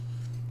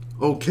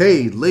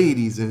Okay,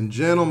 ladies and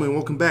gentlemen,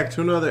 welcome back to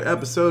another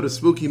episode of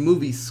Spooky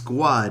Movie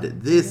Squad.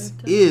 This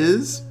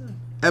is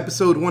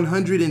episode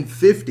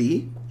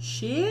 150.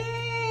 Shit,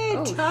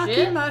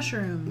 talking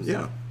mushrooms.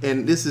 Yeah,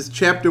 and this is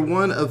chapter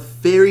 1 of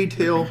Fairy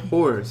Tale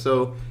Horror.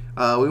 So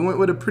we went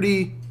with a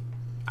pretty,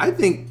 I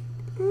think,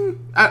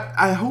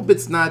 I hope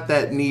it's not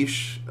that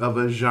niche of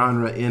a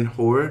genre in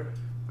horror.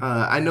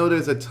 I know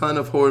there's a ton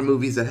of horror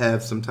movies that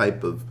have some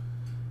type of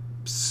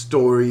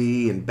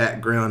story and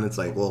background. It's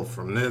like, well,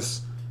 from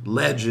this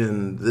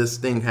legend, this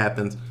thing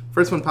happens.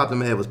 First one popped in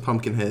my head was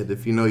Pumpkinhead.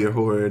 If you know your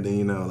horror, then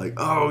you know, like,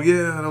 oh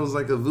yeah, that was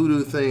like a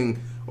voodoo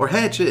thing. Or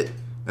Hatchet.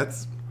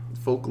 That's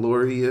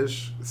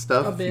folklore-ish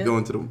stuff. If you go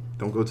into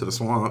don't go to the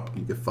swamp,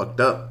 you get fucked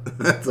up.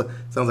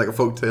 Sounds like a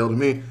folk tale to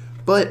me.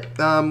 But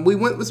we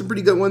went with some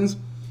pretty good ones.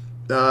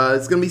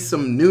 It's gonna be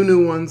some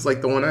new ones,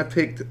 like the one I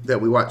picked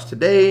that we watched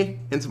today,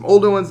 and some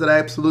older ones that I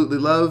absolutely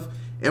love.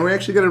 And we're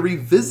actually gonna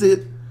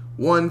revisit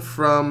one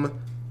from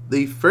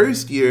the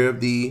first year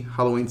of the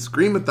Halloween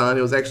Screamathon.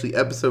 It was actually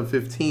episode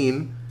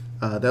 15.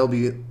 That'll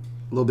be a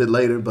little bit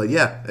later, but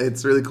yeah,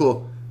 it's really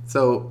cool.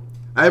 So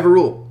I have a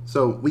rule.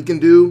 So we can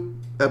do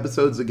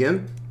episodes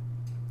again.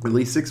 At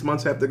least 6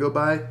 months have to go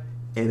by,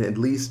 and at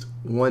least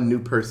one new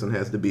person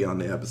has to be on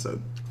the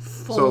episode.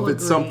 So if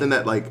it's something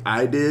that like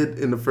I did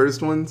in the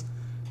first ones,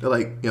 they're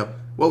like, you know,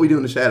 what we do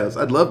in the shadows.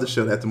 I'd love to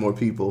show that to more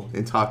people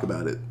and talk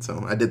about it.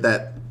 So I did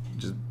that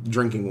just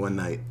drinking one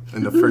night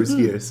in the first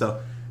year. So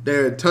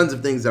there are tons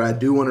of things that I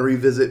do want to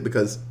revisit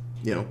because,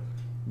 you know,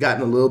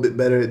 gotten a little bit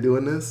better at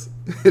doing this.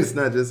 It's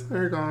not just,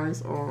 hey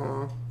guys,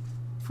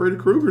 Freddy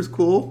Krueger's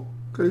cool.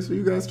 Okay, see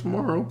you guys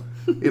tomorrow.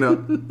 You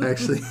know,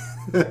 actually,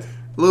 a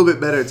little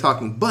bit better at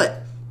talking.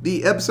 But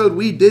the episode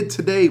we did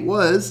today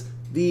was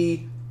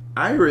the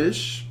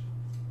Irish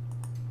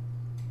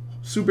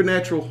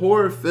supernatural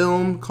horror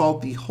film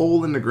called The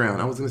Hole in the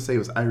Ground. I was going to say it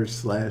was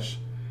Irish / I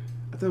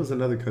thought it was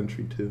another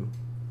country too.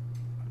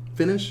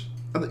 Finnish?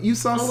 You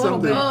saw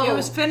something. It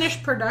was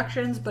Finnish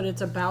Productions, but it's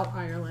about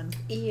Ireland.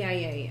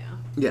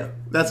 Yeah,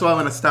 that's why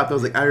when I stopped, I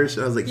was like Irish.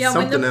 I was like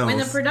something else. When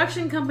the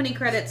production company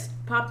credits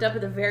popped up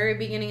at the very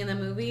beginning of the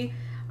movie,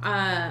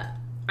 I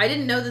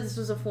didn't know that this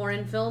was a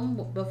foreign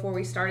film before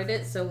we started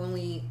it. So when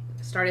we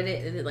started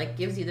it, it like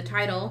gives you the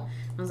title.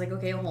 I was like,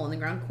 okay, A Hole in the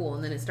Ground, cool.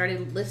 And then it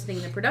started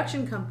listing the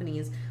production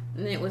companies,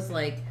 and it was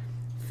like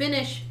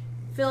Finnish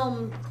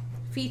film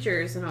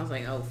features, and I was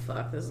like, oh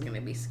fuck, this is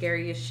gonna be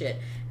scary as shit.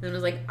 And then it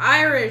was like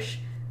Irish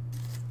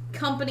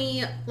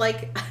company,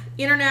 like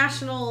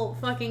international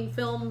fucking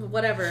film,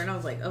 whatever, and I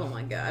was like, oh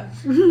my god,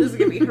 this is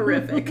gonna be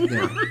horrific.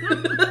 Yeah.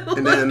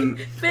 And then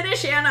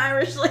Finnish and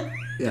Irish, like,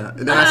 yeah,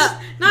 and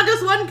then not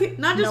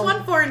just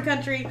one foreign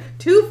country,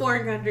 2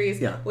 foreign countries.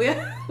 Yeah, we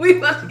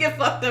about to get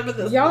fucked up with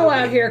this. Y'all movie.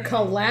 out here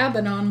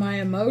collabing on my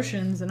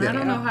emotions, and I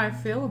don't know how I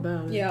feel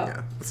about it.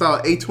 Yeah.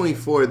 So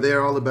A24,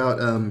 they're all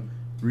about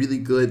really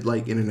good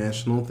like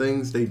international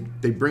things.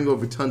 They bring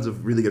over tons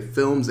of really good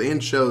films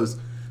and shows.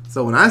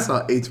 So when I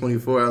saw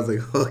A24, I was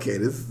like, okay,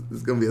 this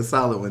is gonna be a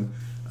solid one.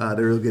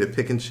 They're real good at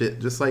picking shit.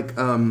 Just like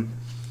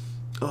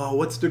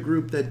what's the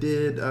group that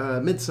did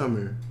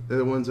Midsommar? They're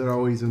the ones that are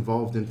always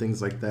involved in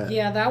things like that.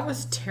 Yeah, that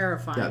was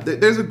terrifying. Yeah,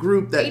 there's a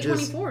group that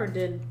A24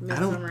 did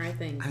Midsommar, I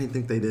think. I didn't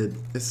think they did.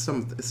 It's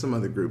some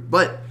other group.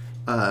 But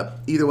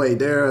either way,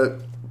 there are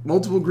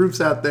multiple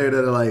groups out there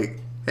that are like,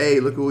 hey,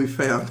 look what we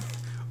found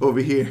over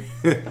here.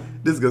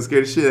 This is gonna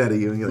scare the shit out of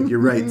you. And you're like, you're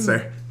right,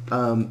 sir.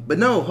 But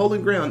no, Hole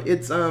in the Ground,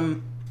 it's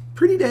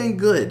pretty dang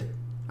good.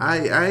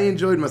 I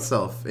enjoyed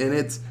myself, and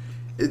it's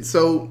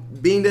so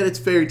being that it's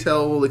fairy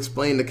tale, we'll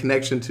explain the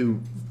connection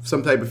to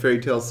some type of fairy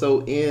tale.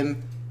 So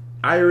in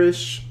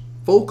Irish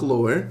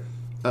folklore,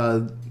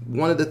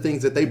 one of the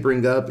things that they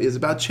bring up is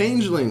about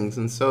changelings,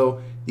 and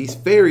so these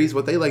fairies,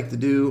 what they like to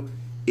do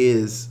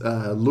is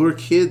lure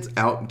kids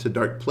out into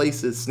dark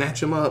places,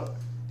 snatch them up,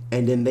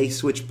 and then they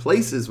switch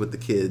places with the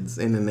kids,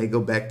 and then they go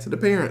back to the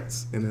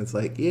parents, and it's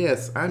like,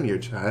 yes, I'm your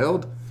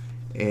child.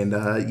 And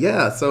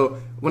so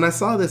when I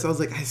saw this, I was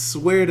like, I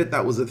swear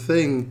that was a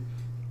thing.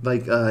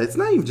 Like, it's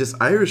not even just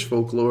Irish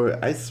folklore.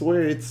 I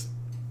swear it's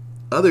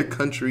other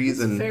countries.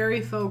 It's and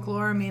fairy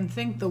folklore. I mean,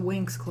 think the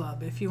Winx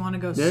Club if you want to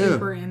go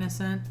super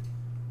innocent.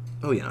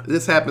 Oh, yeah.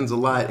 This happens a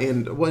lot.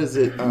 And what is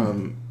it?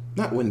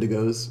 Not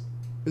Wendigos.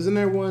 Isn't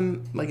there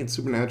one, like, in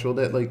Supernatural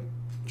that, like,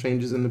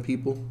 changes into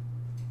people?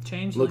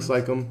 Changelings. Looks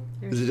like them.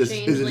 Is it just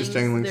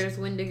changelings? There's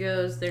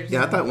Wendigos. There's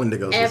I thought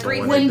Wendigos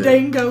everything. was the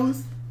one.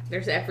 Wendigos.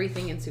 There's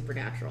everything in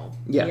Supernatural.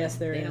 Yeah. Yes,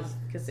 there is.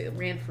 Because it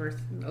ran for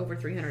over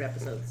 300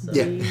 episodes. So.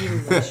 Yeah.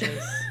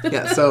 Delicious.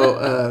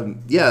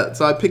 Yeah,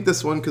 so I picked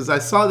this one because I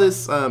saw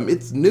this,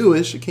 it's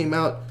newish. It came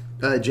out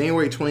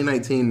January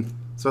 2019.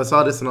 So I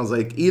saw this and I was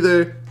like,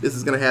 either this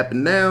is going to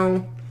happen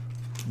now,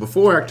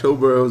 before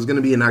October, or it was going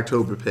to be an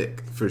October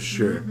pick for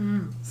sure.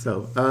 Mm-hmm.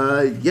 So,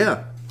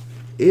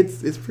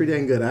 it's pretty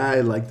dang good.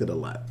 I liked it a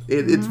lot.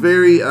 It's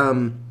very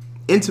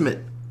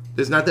intimate.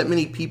 There's not that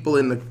many people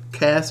in the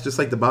cast, just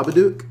like the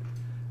Babadook.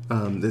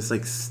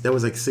 There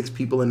was like 6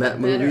 people in that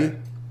movie.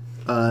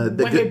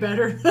 Way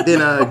better.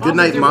 Then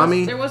Goodnight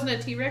Mommy. There wasn't a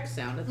T-Rex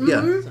sound at the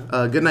time.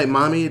 Yeah. Goodnight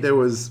Mommy, there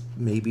was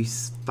maybe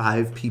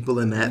 5 people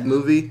in that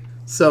movie.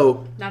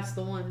 So that's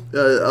the one.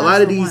 A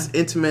lot of these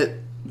intimate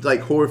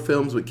like horror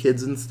films with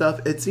kids and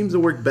stuff, it seems to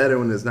work better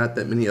when there's not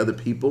that many other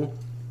people.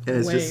 And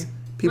it's just,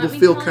 people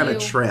feel kind of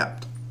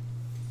trapped.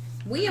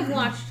 We have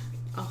watched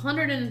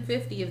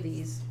 150 of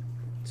these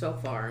so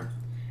far.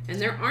 And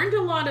there aren't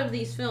a lot of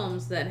these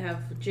films that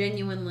have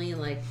genuinely,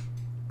 like,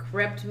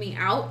 crept me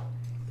out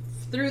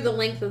through the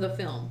length of the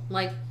film.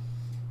 Like,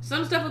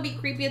 some stuff would be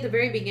creepy at the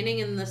very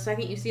beginning, and the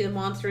second you see the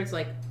monster, it's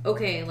like,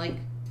 okay, like,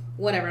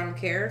 whatever, I don't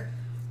care.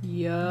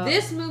 Yeah.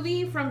 This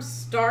movie, from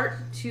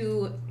start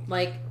to,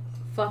 like,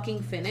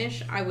 fucking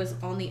finish, I was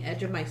on the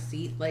edge of my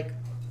seat. Like,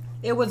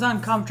 it was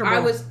uncomfortable. I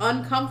was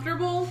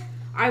uncomfortable.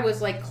 I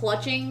was, like,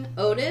 clutching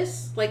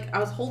Otis. Like, I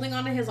was holding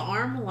onto his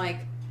arm, like,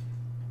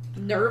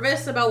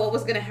 nervous about what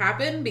was going to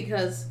happen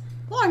because...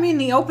 Well, I mean,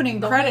 the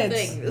opening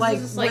credits, like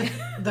like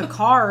the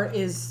car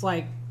is,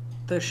 like,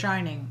 The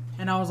Shining.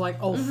 And I was like,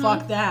 oh,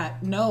 fuck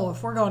that. No,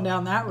 if we're going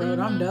down that road,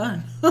 I'm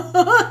done.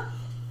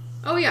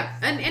 Oh, yeah.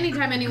 And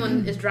anytime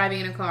anyone is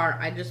driving in a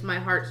car, my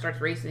heart starts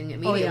racing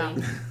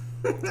immediately.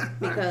 Oh, yeah.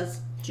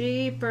 Because...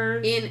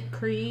 Jeepers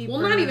Creepers.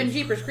 Well, not even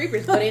Jeepers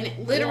Creepers, but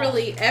in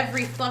literally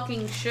every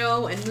fucking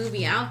show and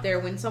movie out there,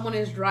 when someone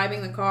is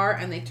driving the car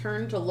and they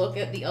turn to look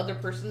at the other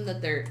person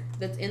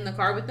that's in the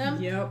car with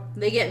them,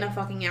 they get in a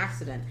fucking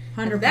accident.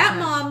 100%. And that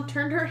mom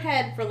turned her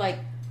head for like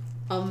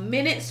a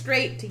minute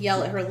straight to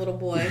yell at her little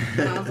boy.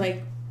 And I was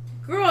like,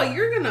 girl,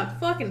 you're gonna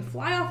fucking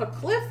fly off a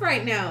cliff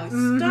right now.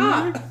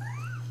 Stop.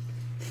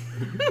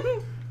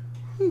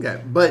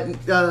 Okay, but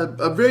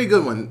a very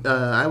good one.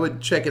 I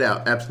would check it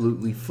out.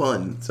 Absolutely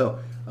fun. So,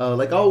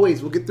 like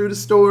always, we'll get through the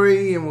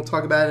story and we'll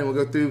talk about it and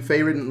we'll go through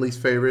favorite and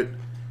least favorite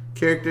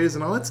characters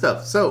and all that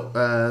stuff. So,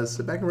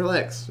 sit back and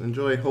relax.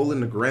 Enjoy Hole in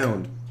the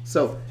Ground.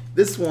 So,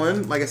 this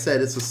one, like I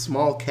said, it's a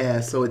small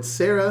cast. So, it's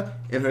Sarah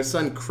and her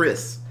son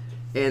Chris.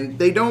 And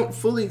they don't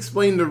fully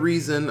explain the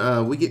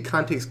reason. We get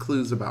context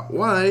clues about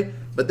why,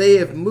 but they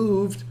have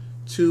moved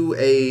to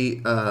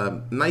a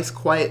nice,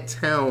 quiet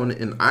town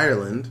in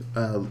Ireland.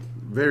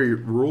 Very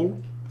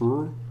rural.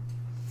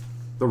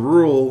 The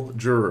rural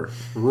juror.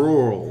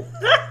 Rural.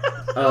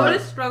 I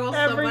want to struggle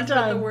so much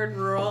with the word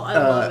rural. I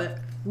love it.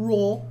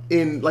 Rural.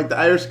 In like the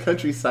Irish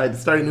countryside,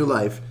 starting a new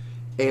life.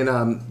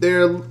 And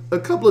there are a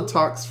couple of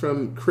talks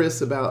from Chris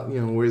about,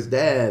 where's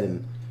dad?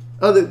 And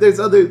there's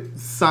other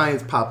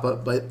signs pop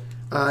up, but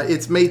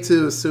it's made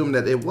to assume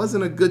that it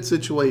wasn't a good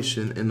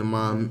situation and the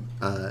mom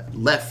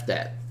left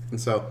that. And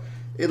so,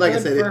 like I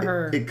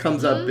said, it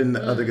comes up in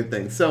the other good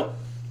things. So,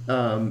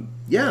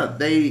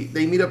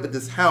 they meet up at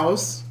this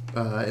house,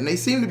 and they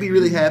seem to be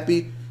really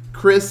happy.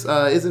 Chris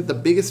isn't the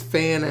biggest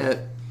fan at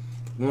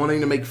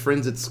wanting to make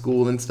friends at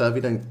school and stuff.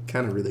 He doesn't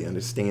kind of really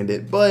understand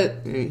it, but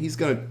he's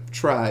going to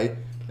try.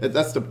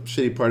 That's the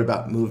shitty part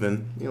about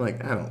moving. You're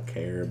like, I don't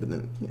care, but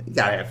then you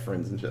gotta have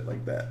friends and shit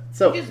like that.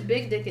 So you just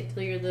big dick it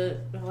till you're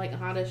the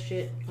hottest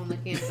shit on the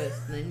campus,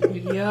 and then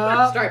you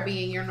start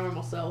being your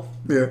normal self.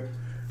 Yeah.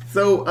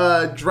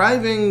 So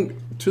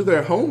driving to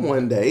their home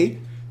one day,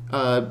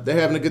 they're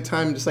having a good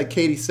time, just like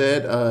Katie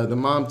said. The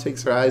mom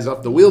takes her eyes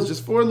off the wheels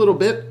just for a little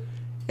bit,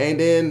 and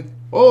then,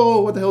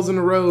 oh, what the hell's in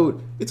the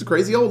road? It's a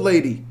crazy old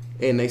lady.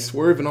 And they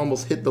swerve and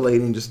almost hit the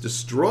lady and just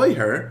destroy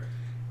her.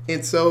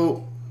 And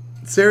so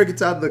Sarah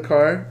gets out of the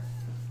car,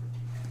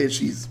 and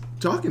she's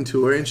talking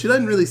to her, and she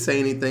doesn't really say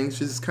anything.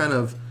 She's just kind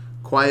of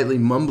quietly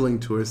mumbling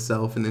to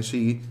herself, and then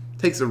she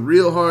takes a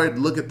real hard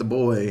look at the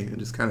boy and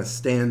just kind of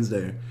stands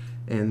there.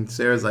 And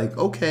Sarah's like,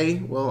 okay,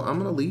 well, I'm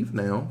going to leave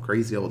now,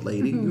 crazy old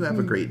lady. You have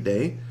a great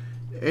day.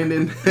 And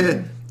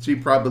then she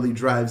probably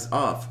drives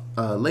off.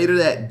 Later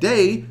that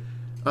day,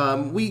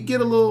 we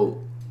get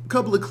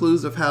couple of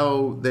clues of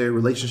how their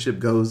relationship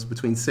goes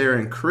between Sarah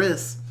and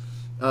Chris.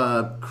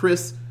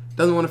 Chris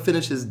doesn't want to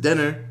finish his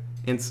dinner,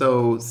 and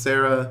so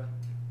Sarah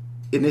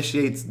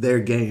initiates their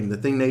game, the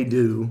thing they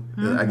do,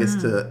 I guess,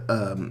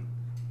 to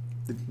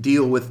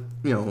deal with,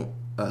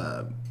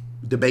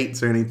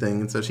 debates or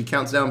anything. And so she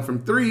counts down from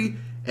 3,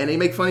 and they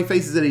make funny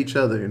faces at each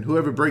other. And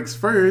whoever breaks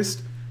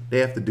first, they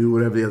have to do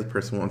whatever the other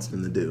person wants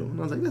them to do. And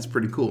I was like, that's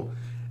pretty cool.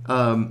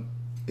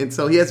 And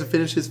so he has to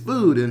finish his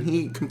food, and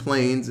he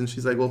complains, and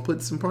she's like, well,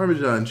 put some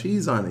Parmesan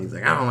cheese on it. He's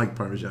like, I don't like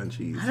Parmesan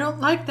cheese. I don't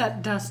like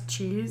that dust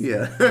cheese.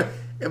 Yeah.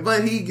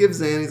 But he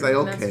gives in. He's like,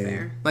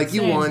 okay. Like,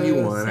 you won,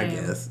 I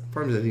guess.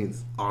 Parmesan cheese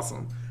is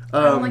awesome.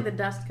 I don't like the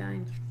dust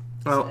kind.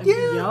 Oh,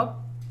 yeah. Yup.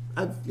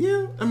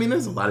 I mean,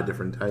 there's a lot of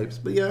different types,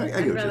 but yeah, I get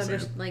what you're saying. I'd rather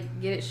just,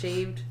 get it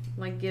shaved,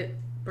 get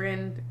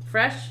brand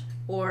fresh,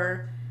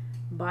 or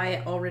buy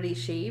it already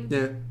shaved.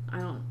 Yeah. I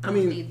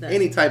don't need that.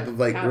 Any type of,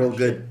 real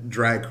good,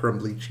 dry,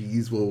 crumbly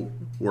cheese will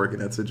work in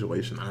that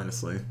situation,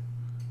 honestly.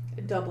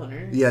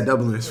 Dubliner. Yeah,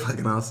 Dubliner is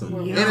fucking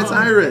awesome. Yeah. And it's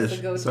Irish. It's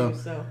a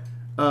go-to,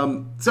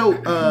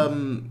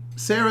 so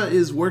Sarah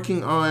is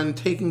working on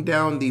taking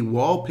down the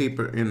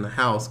wallpaper in the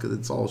house because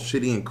it's all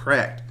shitty and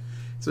cracked.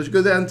 So she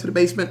goes down to the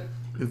basement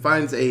and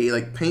finds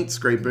a paint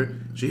scraper.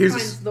 She hears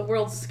finds the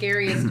world's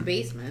scariest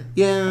basement.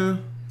 Yeah.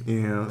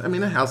 Yeah, I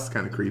mean, the house is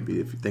kind of creepy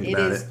if you think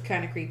about it. It is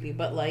kind of creepy,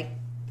 but like,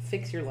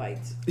 fix your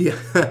lights. Yeah,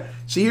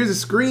 she hears a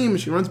scream.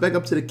 She runs back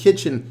up to the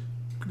kitchen.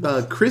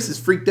 Chris is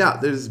freaked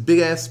out. There's this big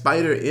ass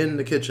spider in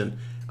the kitchen,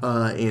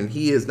 and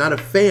he is not a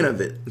fan of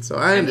it. So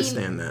I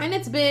understand that. And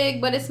it's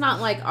big, but it's not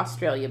like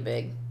Australia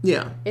big.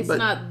 Yeah, It's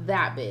not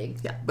that big.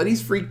 Yeah, but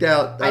he's freaked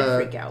out.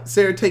 I'd freak out.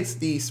 Sarah takes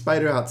the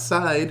spider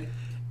outside,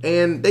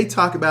 and they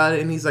talk about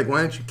it. And he's like,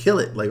 "Why don't you kill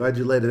it? Like, why'd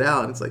you let it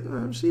out?" And it's like,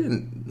 "Oh, she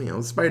didn't.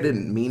 The spider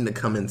didn't mean to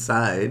come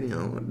inside.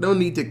 No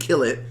need to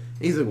kill it." And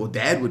he's like, "Well,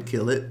 Dad would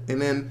kill it."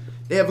 And then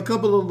they have a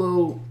couple of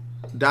little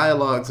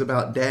dialogues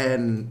about Dad,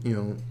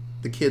 and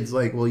the kid's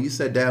like, "Well, you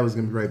said Dad was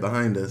gonna be right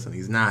behind us, and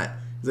he's not."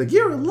 He's like,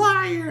 "You're a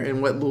liar!"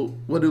 And what do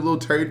little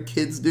turd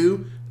kids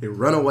do? They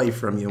run away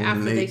from you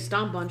After they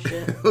stomp on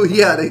shit. Oh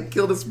yeah, they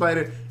kill the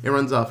spider and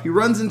runs off. He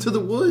runs into the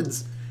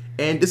woods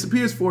and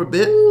disappears for a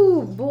bit.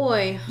 Ooh,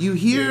 boy. You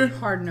hear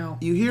Hard no.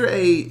 You hear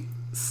a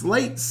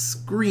slight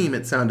scream.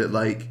 It sounded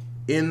like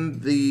in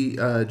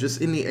the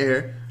just in the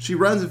air. She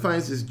runs and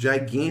finds this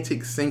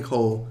gigantic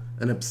sinkhole,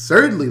 an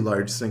absurdly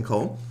large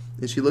sinkhole,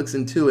 and she looks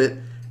into it.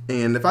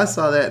 And if I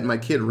saw that and my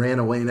kid ran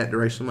away in that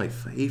direction, I'm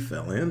like, he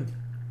fell in.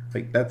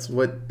 Like, that's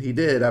what he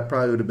did. I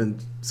probably would have been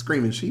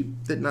screaming. She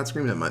did not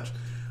scream that much.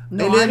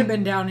 No, And then- I'd have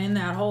been down in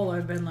that hole.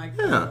 I've been like,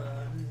 Yeah. no.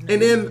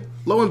 And then,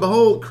 lo and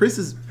behold, Chris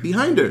is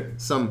behind her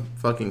some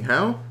fucking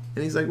how.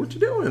 And he's like, "What you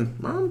doing,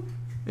 Mom?"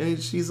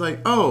 And she's like,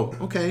 "Oh,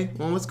 okay.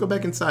 Well, let's go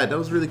back inside. That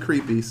was really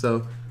creepy.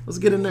 So let's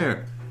get in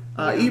there."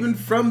 Even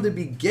from the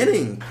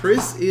beginning,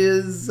 Chris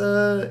is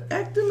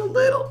acting a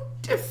little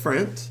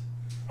different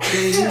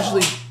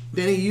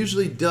than he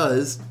usually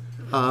does.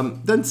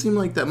 Doesn't seem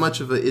like that much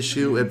of an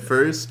issue at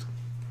first,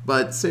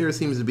 but Sarah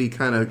seems to be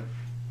kind of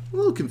a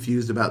little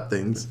confused about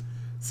things.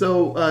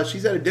 So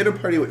she's at a dinner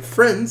party with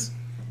friends,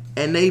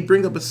 and they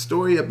bring up a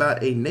story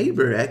about a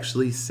neighbor,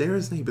 actually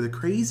Sarah's neighbor, the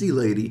crazy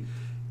lady,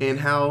 and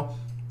how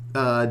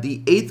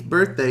the 8th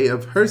birthday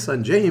of her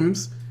son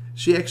James,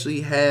 she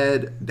actually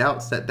had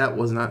doubts that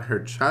was not her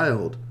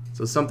child.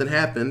 So something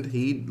happened.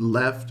 He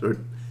left, or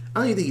I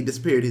don't even think he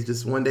disappeared. He's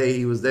just one day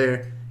he was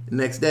there. The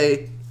next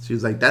day, she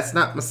was like, "That's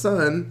not my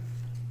son,"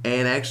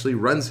 and actually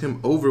runs him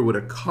over with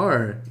a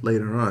car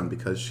later on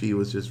because she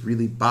was just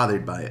really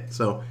bothered by it.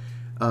 So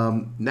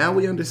now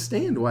we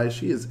understand why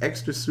she is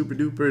extra super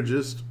duper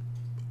just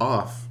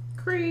off.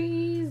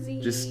 Crazy.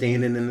 Just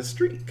standing in the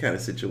street kind of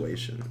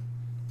situation.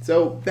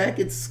 So back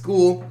at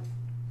school,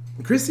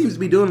 Chris seems to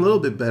be doing a little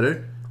bit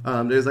better.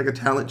 There's like a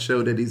talent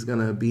show that he's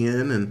going to be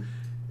in,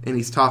 and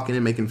he's talking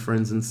and making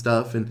friends and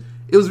stuff. And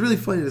it was really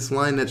funny, this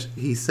line that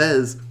he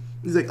says.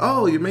 He's like,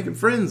 "Oh, you're making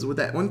friends with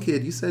that one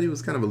kid. You said he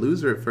was kind of a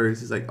loser at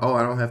first." He's like, "Oh,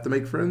 I don't have to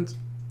make friends?"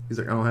 He's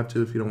like, "I don't have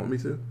to if you don't want me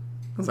to."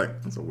 I was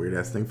like, that's a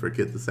weird-ass thing for a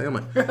kid to say. I'm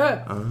like,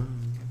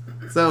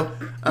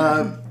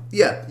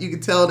 yeah, you can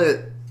tell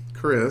that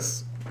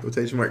Chris,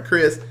 quotation mark,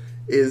 Chris,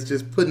 is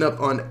just putting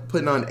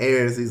on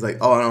airs. He's like,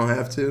 "Oh, I don't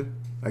have to.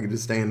 I can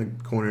just stay in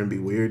the corner and be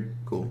weird.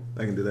 Cool,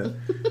 I can do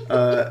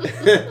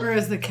that." Or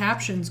as the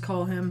captions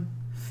call him,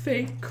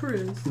 Fake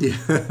Chris.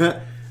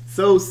 Yeah.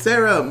 So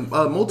Sarah,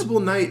 multiple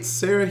nights,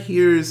 Sarah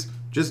hears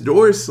just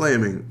doors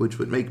slamming, which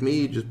would make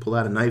me just pull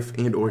out a knife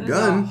and or That is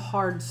gun. a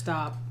hard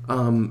stop.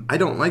 I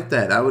don't like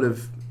that. I would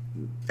have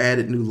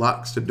added new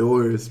locks to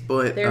doors,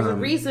 but There's a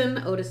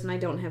reason Otis and I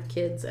don't have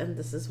kids, and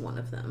this is one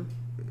of them.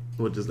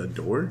 What, just a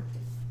door?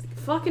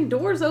 Fucking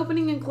doors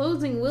opening and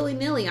closing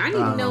willy-nilly. I need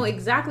to know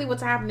exactly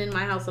what's happening in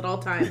my house at all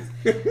times.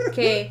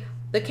 Okay,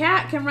 the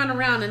cat can run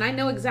around, and I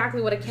know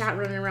exactly what a cat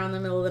running around in the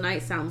middle of the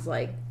night sounds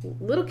like.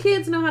 Little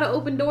kids know how to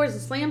open doors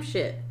and slam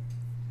shit.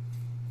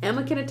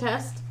 Emma can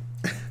attest.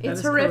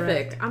 It's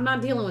horrific. Correct. I'm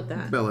not dealing with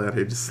that. Bella out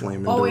here just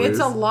slamming Oh, doors. it's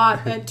a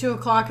lot at 2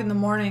 o'clock in the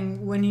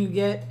morning when you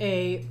get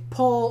a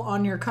pull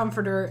on your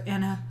comforter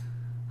and a,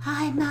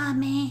 "Hi,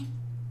 Mommy."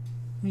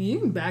 You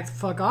can back the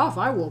fuck off.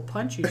 I will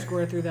punch you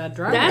square through that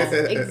driveway.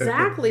 That's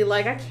exactly,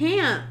 like, I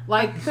can't.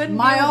 Like, couldn't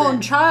my deal with own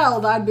it.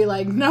 child, I'd be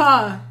like,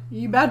 "Nah,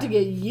 you about to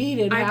get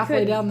yeeted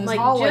halfway down this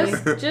hallway."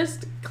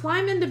 Just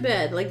climb into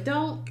bed. Like,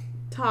 don't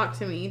talk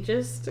to me.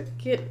 Just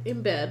get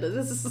in bed.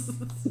 This is...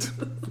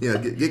 Yeah,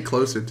 get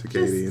closer to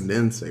Katie and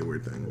then say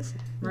weird things.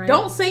 Right?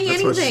 Don't say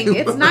That's what anything. she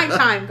It's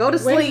nighttime. Go to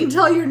wait sleep.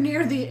 until you're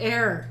near the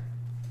air.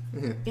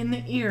 Yeah. In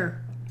the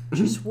ear.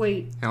 Just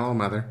wait. Hello,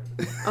 mother.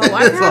 Oh,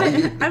 I've That's had all it.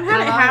 you- I've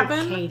had it Hello,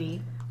 happen.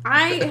 Katie.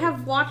 I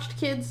have watched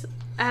kids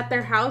at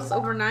their house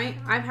overnight.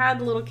 I've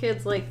had little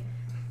kids like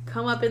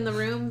come up in the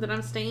room that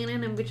I'm staying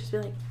in and just be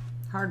like,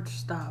 Hard to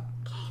stop.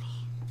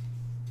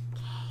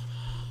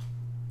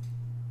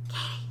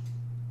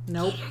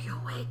 Nope. "Are you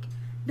awake?"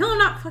 No, I'm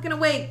not fucking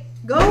awake.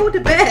 Go to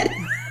bed.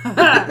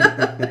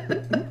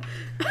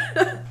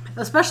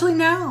 Especially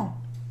now.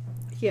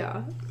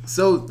 Yeah.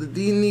 So in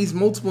these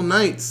multiple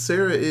nights,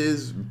 Sarah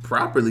is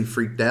properly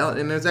freaked out,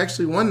 and there's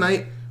actually one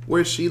night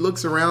where she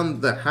looks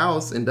around the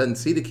house and doesn't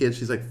see the kid.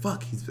 She's like,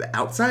 "Fuck, he's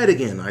outside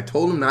again. I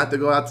told him not to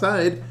go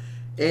outside,"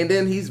 and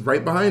then he's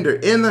right behind her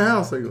in the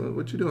house. Like,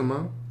 "What you doing,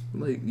 Mom?"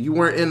 Like, you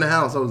weren't in the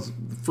house. I was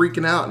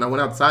freaking out, and I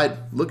went outside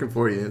looking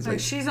for you. It's Like,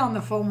 like, she's on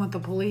the phone with the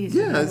police.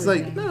 yeah, and it's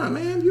like, everything. nah,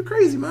 man, you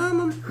crazy,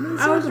 Mom. I'm in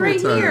I was the right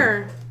whole time.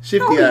 here.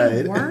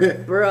 Shifty-eyed. No, you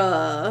weren't.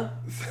 Bruh.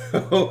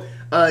 So,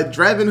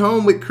 driving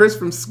home with Chris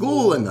from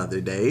school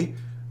another day,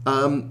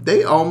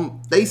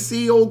 they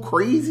see old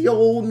crazy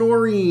old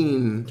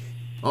Noreen.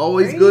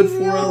 Always good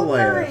for a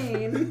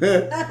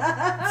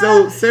laugh.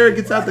 So Sarah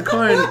gets out the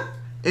car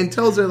and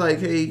tells her, like,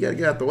 hey, you gotta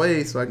get out the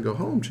way so I can go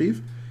home,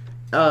 Chief.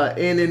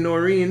 And then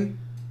Noreen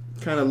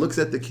kind of looks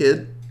at the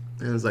kid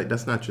and is like,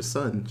 that's not your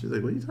son. She's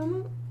like, what are you talking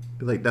about?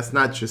 He's like, that's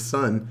not your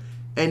son.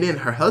 And then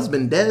her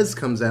husband, Des,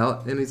 comes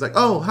out and he's like,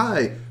 oh,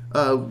 hi.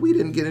 We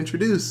didn't get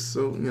introduced.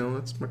 So,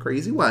 that's my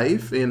crazy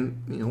wife.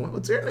 And,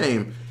 what's her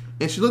name?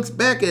 And she looks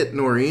back at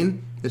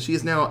Noreen and she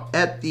is now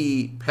at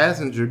the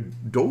passenger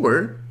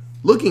door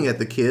looking at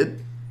the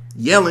kid,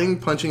 yelling,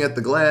 punching at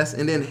the glass,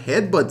 and then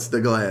headbutts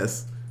the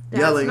glass.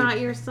 That's yelling. not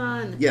your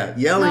son. Yeah,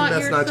 yelling,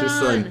 that's not your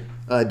son.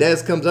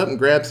 Daz comes up and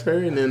grabs her,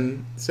 and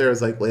then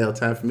Sarah's like, well,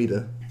 time for me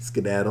to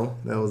skedaddle.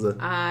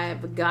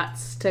 I've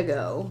gots to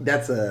go.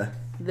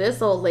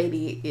 This old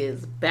lady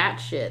is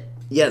batshit.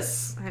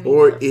 Yes. I need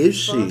Or to is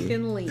she?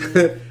 fucking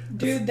leave.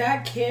 Dude,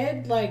 that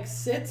kid, like,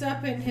 sits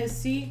up in his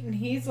seat and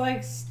he's,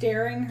 like,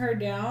 staring her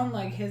down,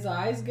 like, his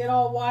eyes get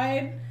all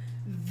wide.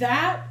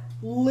 That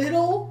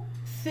little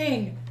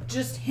thing,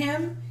 just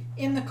him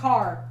in the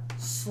car,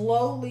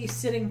 slowly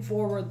sitting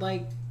forward,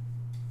 like,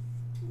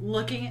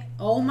 looking at,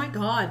 oh my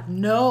god,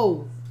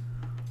 no.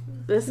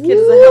 This kid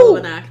is a hell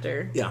of an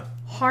actor. Yeah.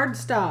 Hard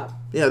stop.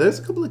 Yeah, there's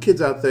a couple of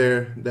kids out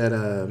there that,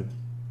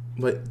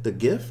 The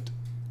Gift?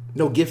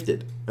 No,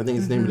 Gifted. I think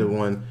it's the name of the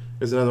one.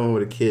 There's another one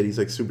with a kid. He's,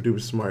 like, super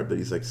duper smart, but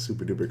he's, like,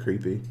 super duper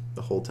creepy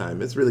the whole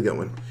time. It's a really good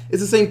one.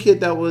 It's the same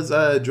kid that was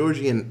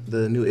Georgie in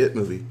the new It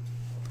movie.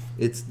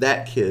 It's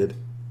that kid,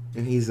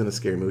 and he's in a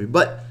scary movie.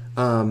 But,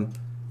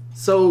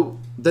 so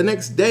the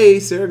next day,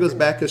 Sarah goes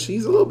back because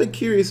she's a little bit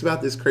curious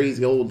about this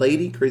crazy old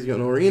lady, crazy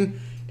old Noreen,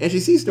 and she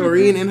sees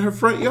Noreen in her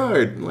front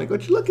yard. I'm like,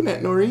 what you looking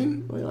at,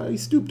 Noreen? Like, you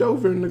stooped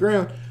over in the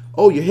ground.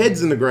 Oh, your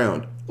head's in the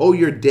ground. Oh,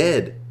 you're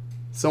dead.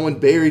 Someone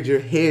buried your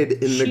head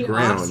in the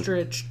ground.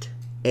 Ostriched.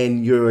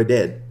 And you're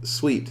dead.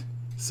 Sweet.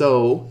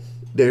 So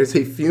there's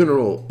a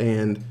funeral,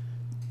 and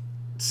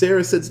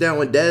Sarah sits down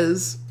with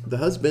Des, the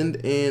husband,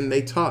 and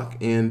they talk.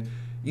 And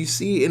you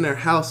see in their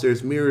house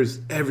there's mirrors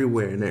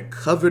everywhere, and they're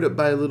covered up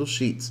by little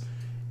sheets.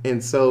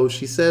 And so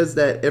she says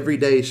that every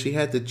day she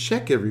had to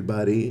check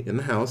everybody in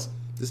the house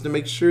just to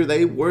make sure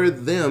they were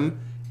them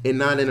and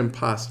not an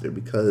imposter,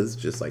 because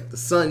just like the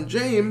son,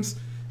 James,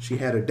 she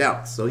had her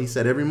doubts. So he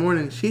said every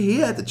morning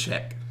he had to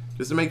check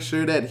just to make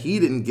sure that he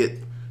didn't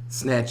get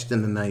snatched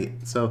in the night.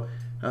 So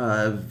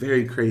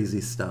very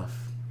crazy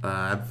stuff.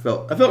 I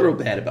felt real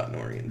bad about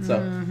Noreen. So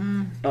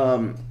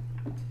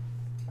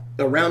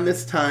around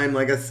this time,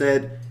 like I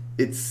said,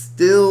 it's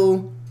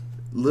still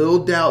little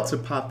doubts are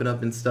popping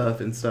up and stuff.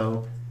 And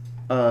so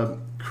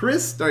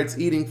Chris starts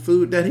eating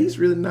food that he's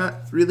really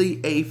not really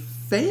a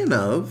fan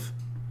of.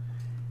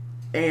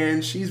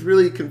 And she's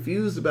really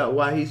confused about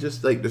why he's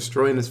just like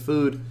destroying his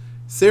food.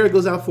 Sarah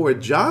goes out for a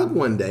jog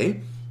one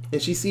day,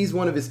 and she sees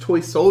one of his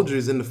toy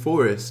soldiers in the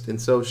forest. And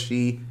so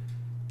she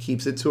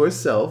keeps it to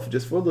herself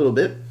just for a little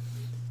bit.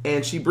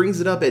 And she brings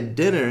it up at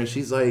dinner, and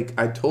she's like,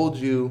 I told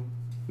you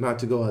not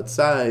to go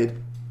outside.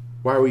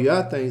 Why were you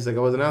out there? He's like, I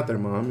wasn't out there,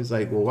 Mom. He's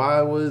like, well,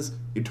 why was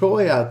your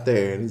toy out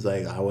there? And he's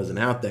like, I wasn't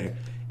out there.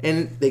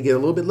 And they get a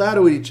little bit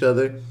louder with each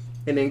other.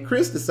 And then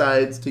Chris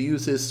decides to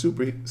use his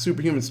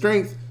superhuman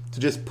strength to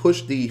just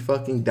push the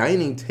fucking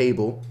dining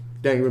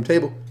room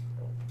table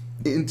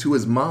into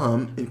his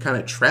mom and kind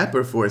of trap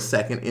her for a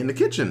second in the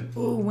kitchen.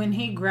 Ooh, when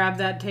he grabbed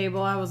that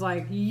table, I was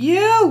like,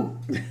 you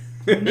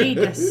need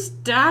to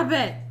stop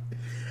it.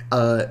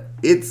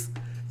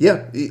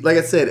 Like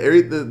I said,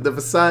 the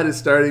facade is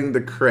starting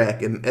to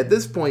crack. And at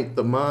this point,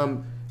 the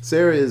mom,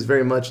 Sarah, is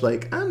very much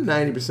like, I'm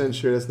 90%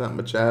 sure that's not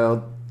my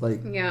child.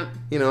 Like, yeah.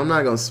 I'm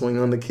not going to swing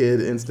on the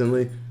kid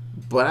instantly,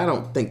 but I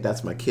don't think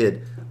that's my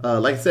kid.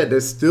 Like I said,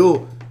 there's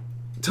still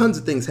tons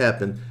of things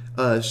happen.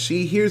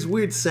 She hears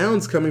weird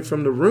sounds coming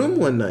from the room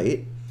one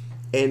night,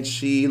 and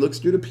she looks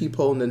through the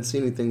peephole and doesn't see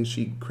anything.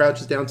 She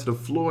crouches down to the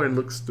floor and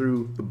looks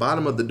through the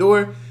bottom of the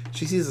door.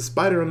 She sees a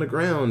spider on the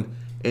ground,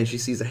 and she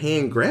sees a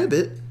hand grab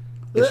it,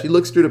 and she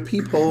looks through the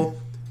peephole.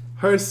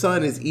 Her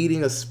son is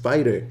eating a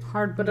spider.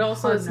 But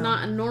also, it's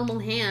not a normal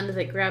hand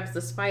that grabs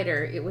the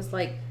spider. It was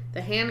like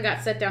the hand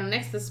got set down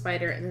next to the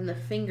spider, and then the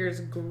fingers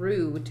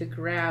grew to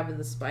grab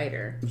the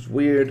spider. It's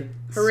weird.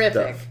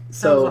 Horrific.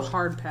 Stuff. That was a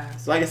hard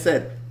pass. Like I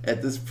said,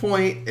 at this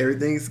point,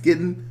 everything's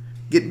getting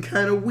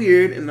kind of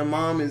weird, and the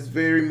mom is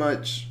very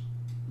much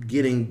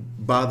getting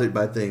bothered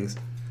by things.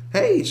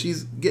 Hey,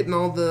 she's getting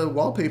all the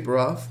wallpaper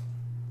off,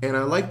 and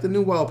I like the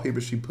new wallpaper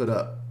she put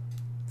up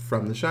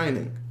from The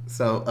Shining.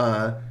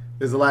 So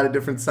there's a lot of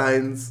different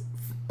signs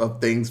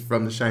of things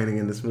from The Shining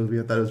in this movie.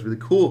 I thought it was really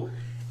cool.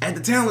 At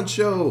the talent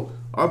show,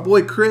 our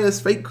boy Chris,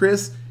 fake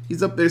Chris,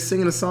 he's up there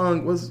singing a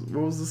song.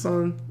 What was the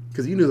song?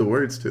 Because you knew the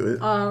words to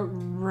it.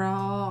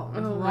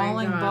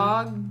 Rolling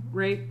Bog,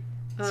 rape.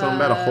 Something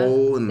about a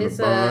hole in the It's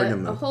bog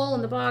and a hole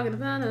in the bog and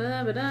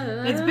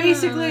the It's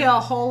basically a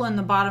hole in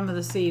the bottom of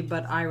the sea,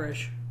 but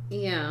Irish.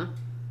 Yeah.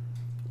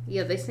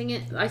 Yeah, they sing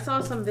it. I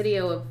saw some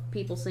video of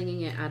people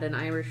singing it at an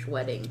Irish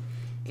wedding,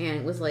 and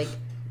it was like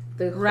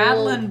the whole,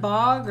 Rattling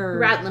Bog or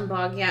Rattling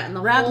Bog, yeah, and the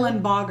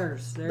Rattling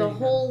Boggers. There the you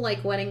whole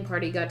like wedding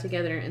party got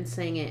together and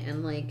sang it,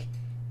 and like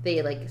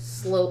they like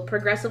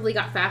progressively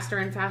got faster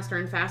and faster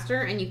and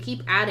faster, and you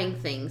keep adding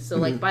things. So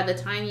like by the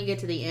time you get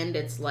to the end,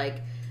 it's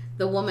like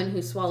the woman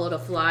who swallowed a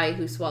fly,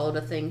 who swallowed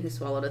a thing, who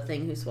swallowed a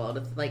thing, who swallowed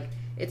a like.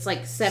 It's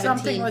like 17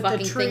 something with fucking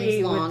the tree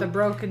things long. with the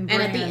broken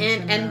And at branch the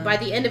end, and by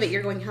the end of it,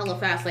 you're going hella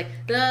fast, like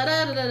da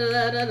da da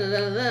da da da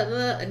da da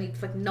da, and you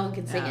fucking no one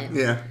can sing it.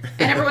 Yeah.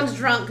 And everyone's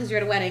drunk because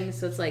you're at a wedding,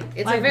 so it's like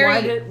it's like, a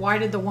very why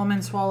did the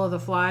woman swallow the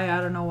fly? I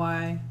don't know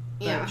why.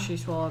 But Yeah. she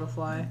swallowed a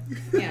fly.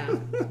 yeah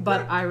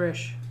But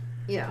Irish.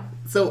 yeah.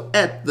 So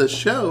at the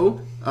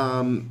show,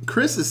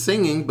 Chris is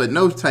singing, but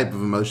no type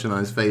of emotion on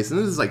his face. And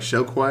this is like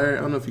show choir.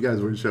 I don't know if you guys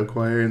were in show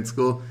choir in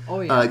school. Oh,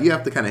 yeah. You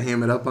have to kind of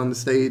ham it up on the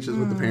stage, is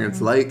what the parents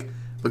like.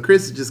 But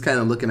Chris is just kind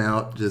of looking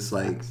out, just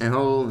like, and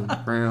hole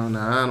and brown.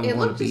 I don't It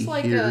want looked to be just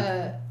like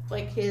here.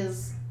 like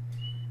his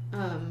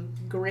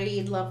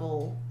grade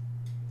level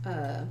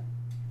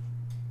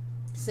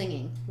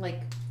singing,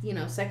 like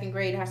second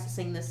grade has to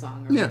sing this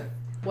song or Yeah.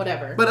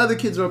 whatever. But other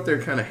kids are up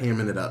there kind of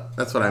hamming it up.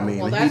 That's what I mean.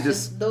 Well, And that's he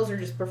just, those are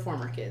just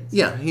performer kids.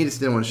 yeah, he just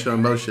didn't want to show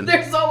emotion.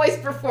 There's always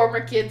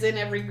performer kids in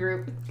every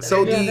group.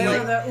 So Yeah, the they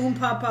were the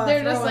papa.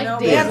 They're just like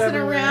throwing elbows dancing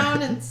everywhere.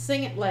 around and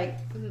singing. Like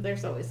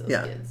there's always those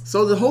yeah. kids.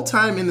 So the whole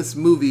time in this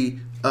movie,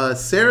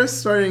 Sarah's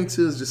starting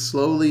to just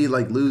slowly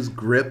like lose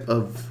grip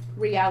of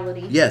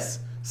Reality. yes.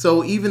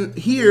 So even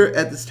here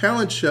at this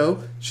talent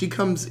show, she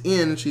comes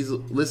in, she's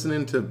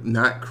listening to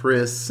not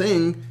Chris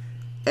sing,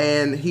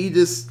 and he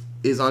just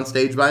is on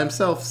stage by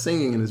himself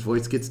singing, and his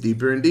voice gets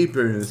deeper and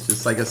deeper, and it's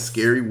just like a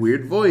scary,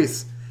 weird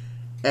voice.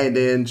 And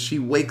then she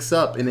wakes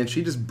up, and then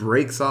she just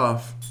breaks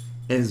off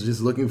and is just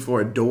looking for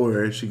a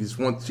door. She's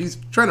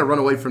trying to run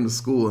away from the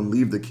school and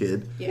leave the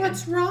kid. Yeah.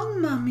 What's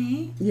wrong,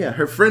 Mommy? Yeah,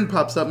 her friend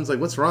pops up and is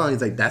like, "What's wrong?"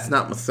 He's like, "That's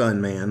not my son,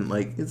 man."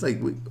 Like, it's like,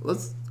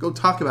 let's go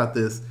talk about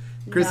this.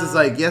 Chris is No.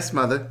 like, "Yes,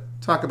 mother.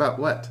 Talk about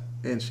what?"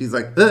 And she's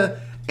like, "Ugh,"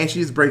 and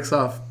she just breaks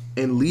off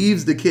and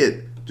leaves the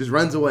kid, just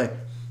runs away.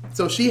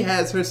 So she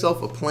has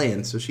herself a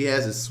plan. So she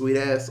has this sweet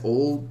ass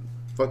old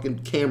fucking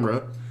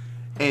camera,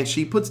 and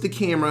she puts the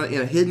camera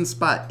in a hidden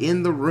spot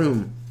in the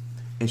room,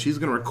 and she's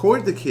gonna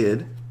record the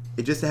kid,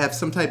 just to have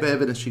some type of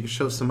evidence she can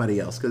show somebody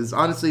else. Because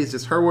honestly, it's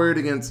just her word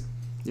against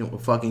a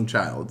fucking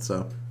child.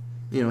 So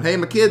hey,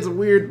 my kid's a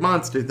weird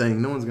monster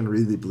thing. No one's gonna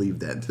really believe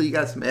that until you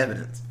got some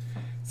evidence.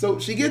 So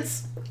she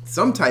gets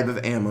some type of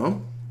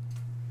ammo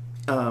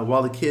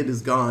while the kid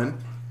is gone,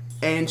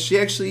 and she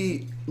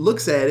actually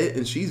looks at it,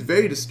 and she's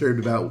very disturbed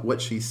about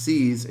what she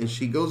sees, and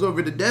she goes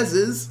over to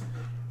Dez's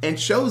and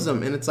shows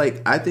him, and it's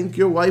like, "I think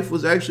your wife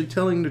was actually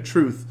telling the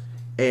truth,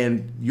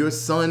 and your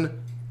son,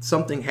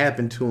 something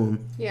happened to him."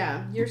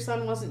 Yeah, your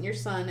son wasn't your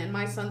son, and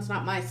my son's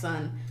not my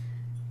son.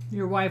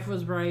 Your wife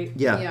was right.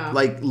 Yeah.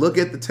 Like, look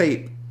at the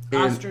tape.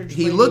 And Ostrich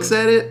he lady. looks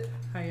at it,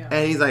 Oh, yeah.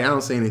 and he's like, "I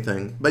don't see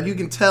anything." But you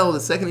can tell the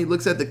second he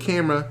looks at the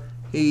camera,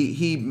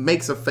 he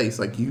makes a face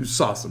like, "You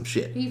saw some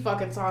shit." He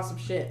fucking saw some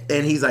shit.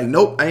 And he's like,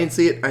 "Nope, I didn't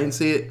see it. I didn't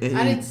see it." And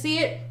I he didn't see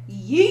it.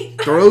 Yeet.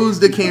 throws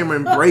the camera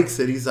and breaks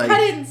it. He's like, I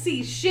didn't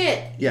see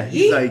shit. Yeah,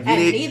 he's Yeet, like, you and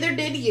need- neither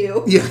did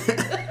you.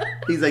 yeah.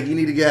 He's like, "You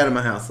need to get out of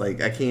my house.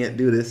 Like, I can't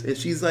do this." And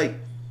she's like,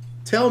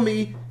 "Tell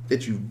me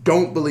that you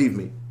don't believe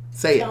me.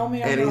 Say Tell it."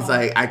 me I'm And he's wrong.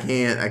 like, I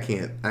can't.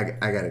 I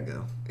gotta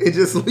go." It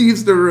just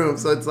leaves the room.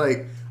 So it's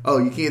like, oh,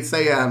 you can't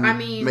say I'm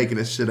making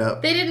this shit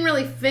up. They didn't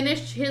really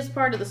finish his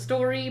part of the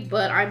story,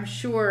 but I'm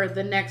sure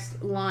the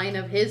next line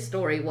of his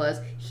story was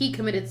he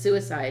committed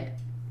suicide.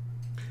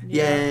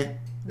 Yeah.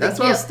 That's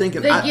The what I was guilt-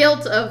 thinking. The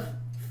guilt of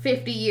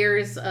 50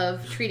 years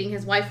of treating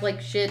his wife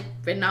like shit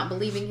and not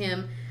believing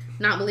him,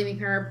 not believing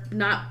her,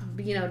 not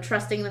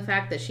trusting the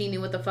fact that she knew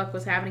what the fuck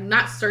was happening,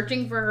 not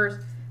searching for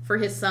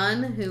his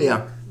son who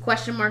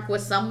question mark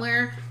was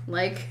somewhere.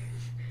 Like,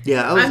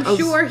 Yeah, I'm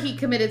sure he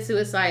committed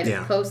suicide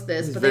Yeah. post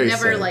this, It's but they very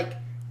never sad.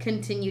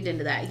 continued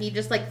into that. He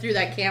just threw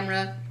that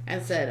camera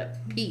and said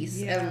peace.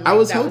 Yeah. And, I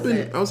was that hoping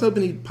it. I was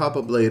hoping he'd pop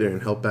up later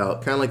and help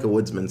out, kind of like a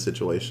woodsman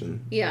situation.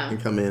 Yeah. And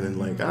come in and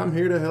like, "I'm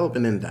here to help,"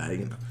 and then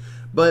die,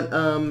 But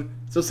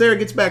so Sarah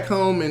gets back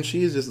home and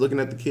she's just looking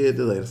at the kid.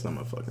 They're like, "That's not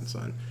my fucking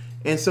son."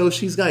 And so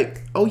she's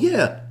like, "Oh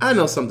yeah, I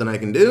know something I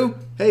can do."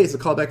 Hey, it's a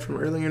callback from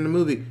earlier in the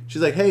movie.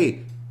 She's like, "Hey,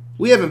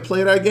 we haven't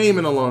played our game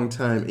in a long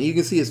time," and you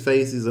can see his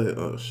face. He's like,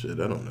 "Oh shit,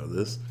 I don't know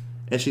this."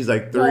 And she's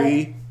like,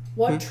 "3."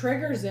 What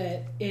triggers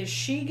it is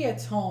she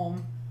gets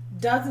home,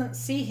 doesn't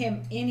see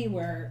him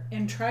anywhere,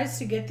 and tries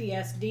to get the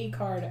SD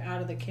card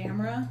out of the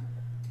camera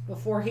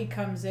before he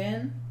comes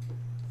in.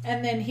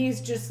 And then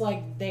he's just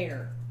like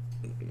there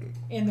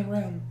in the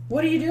room.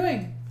 "What are you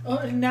doing?"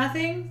 "Oh,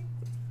 nothing."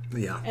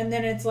 Yeah. And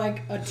then it's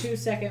like a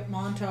 2-second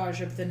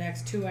montage of the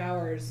next 2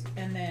 hours.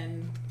 And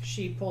then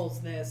she pulls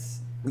this.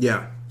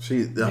 Yeah,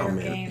 oh Their man,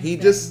 game he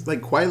thing. just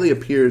like quietly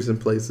appears in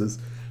places,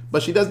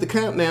 but she does the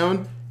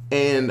countdown,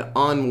 And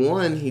on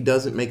one, he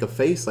doesn't make a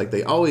face like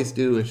they always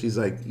do. And she's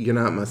like, "You're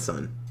not my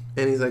son."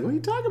 And he's like, "What are you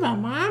talking about,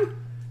 Mom?"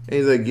 And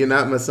he's like, "You're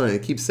not my son." And he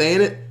keeps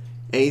saying it.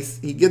 And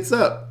he gets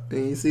up.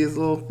 And you see his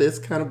little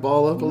fist kind of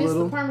ball up You a missed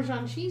little. the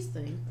Parmesan cheese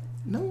thing.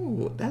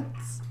 No,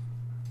 that's...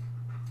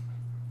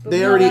 But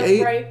They No, already that's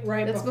ate?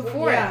 right That's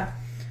before Yeah.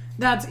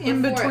 That's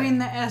in Before between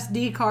the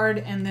SD card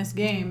and this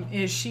game.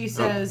 Is she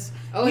says,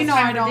 Oh, you it's know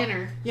time I for don't.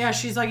 dinner. Yeah,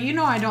 she's like, you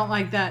know I don't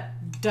like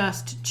that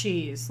dust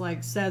cheese.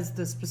 Like says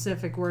the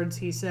specific words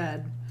he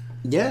said.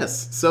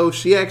 Yes. So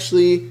she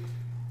actually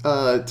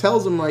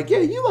tells him, like, "Yeah,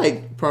 you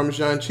like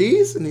Parmesan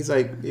cheese?" And he's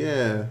like,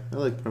 "Yeah, I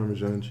like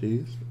Parmesan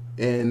cheese."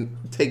 And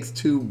takes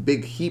 2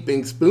 big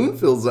heaping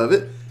spoonfuls of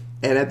it.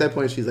 And at that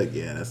point, she's like,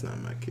 "Yeah, that's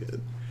not my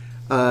kid."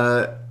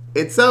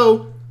 And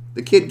so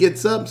the kid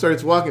gets up,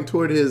 starts walking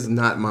toward his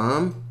not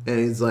mom. And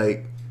he's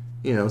like,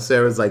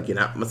 Sarah's like, "You're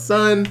not my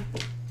son."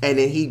 And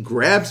then he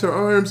grabs her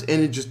arms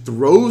and it just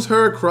throws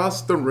her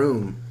across the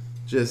room.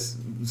 Just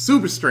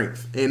super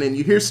strength. And then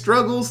you hear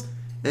struggles.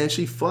 And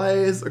she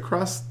flies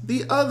across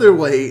the other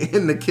way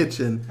in the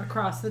kitchen.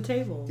 Across the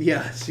table.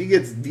 Yeah, she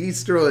gets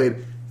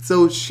destroyed.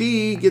 So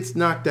she gets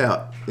knocked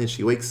out. And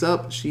she wakes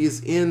up. She's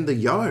in the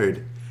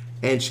yard.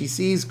 And she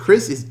sees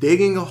Chris is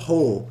digging a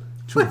hole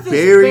to With his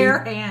bury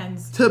bare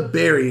hands.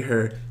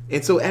 her.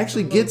 And so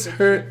actually gets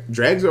her,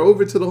 drags her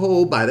over to the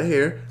hole by the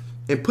hair,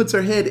 and puts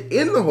her head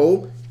in the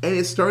hole, and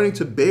is starting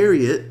to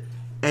bury it.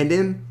 And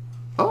then,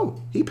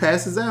 he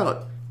passes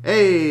out.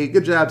 "Hey,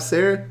 good job,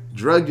 Sarah.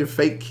 Drugged your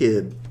fake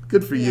kid.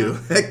 Good for you.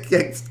 That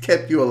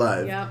kept you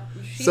alive." Yep.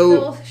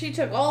 So- She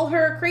took all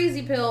her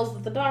crazy pills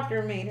that the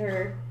doctor made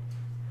her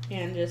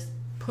and just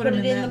put him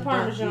it in that the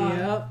Parmesan.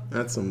 Yep.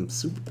 That's some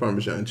super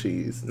Parmesan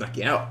cheese. Knock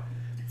you out.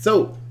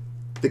 So,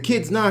 the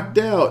kid's knocked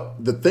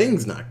out. The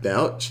thing's knocked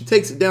out. She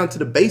takes it down to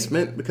the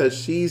basement because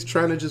she's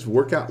trying to just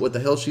work out what the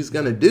hell she's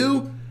going to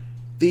do.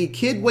 The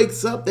kid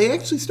wakes up. They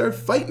actually start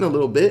fighting a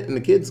little bit, and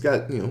the kid's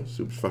got,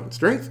 super fucking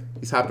strength.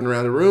 He's hopping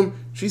around the room.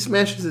 She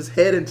smashes his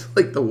head into,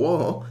 like, the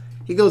wall.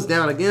 He goes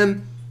down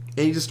again,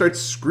 and he just starts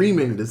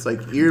screaming this,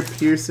 like,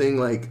 ear-piercing,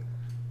 like,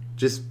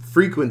 just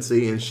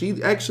frequency. And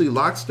she actually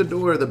locks the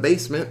door of the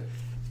basement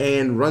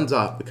and runs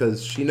off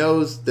because she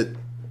knows that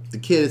the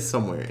kid is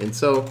somewhere. And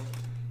so,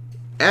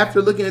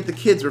 after looking at the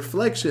kid's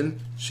reflection,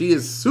 she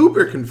is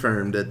super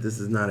confirmed that this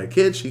is not her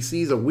kid. She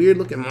sees a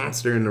weird-looking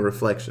monster in the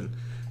reflection.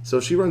 So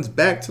she runs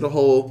back to the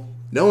hole,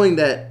 knowing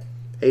that,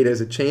 hey,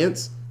 there's a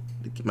chance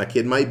my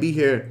kid might be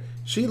here.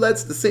 She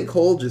lets the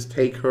sinkhole just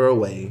take her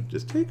away.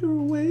 Just take her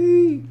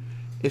away.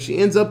 And she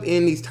ends up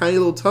in these tiny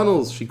little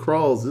tunnels. She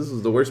crawls. This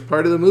is the worst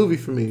part of the movie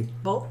for me.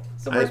 Well,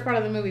 It's the worst part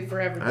of the movie for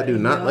everybody. I do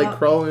not like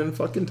crawling in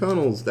fucking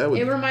tunnels. That would...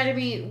 It reminded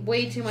me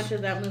way too much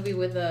of that movie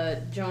with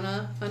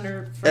Jonah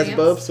under France. As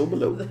above, so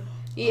below.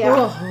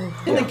 Yeah.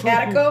 In the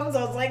catacombs,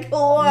 I was like,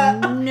 what?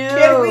 No.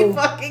 Can we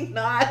fucking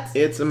not?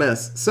 It's a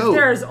mess. So...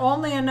 there's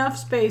only enough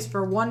space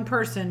for one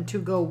person to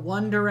go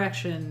one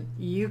direction.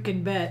 You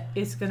can bet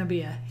it's going to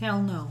be a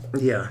hell no.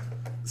 Yeah.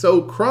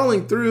 So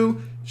crawling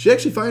through, she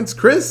actually finds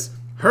Chris.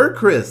 Her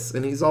Chris.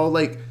 And he's all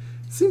like...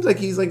 Seems like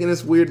he's like in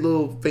this weird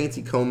little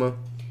fancy coma.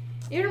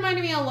 It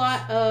reminded me a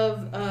lot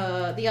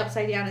of the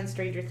Upside Down in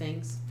Stranger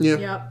Things. Yeah.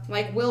 Yep.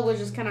 Like, Will was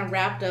just kind of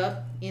wrapped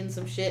up in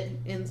some shit,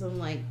 in some,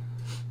 like,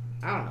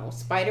 I don't know,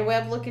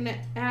 spiderweb looking at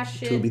ass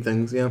shit. Tubi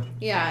things, yeah.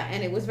 Yeah,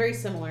 and it was very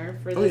similar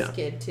for this yeah.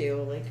 kid,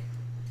 too. Like,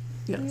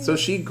 Yeah. So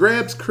she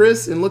grabs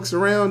Chris and looks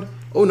around.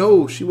 Oh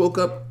no, she woke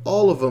up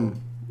all of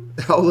them.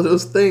 All of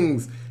those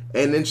things.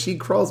 And then she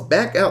crawls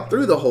back out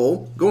through the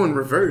hole, going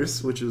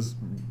reverse, which is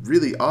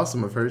really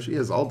awesome of her. She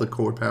has all the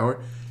core power.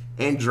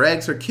 And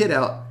drags her kid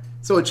out.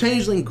 So a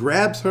changeling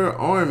grabs her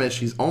arm as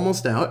she's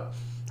almost out.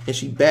 And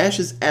she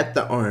bashes at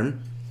the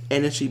arm.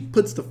 And then she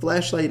puts the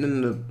flashlight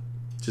in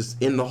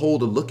the hole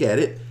to look at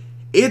it.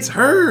 It's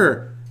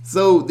her!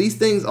 So these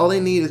things, all they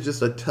need is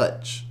just a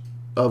touch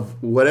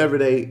of whatever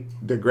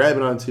they're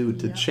grabbing onto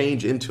to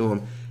change into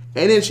them.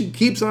 And then she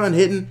keeps on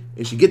hitting,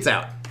 and she gets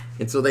out.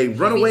 And so they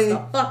run away. beats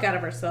the fuck out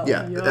of herself.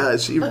 Yeah,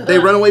 Yep. they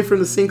run away from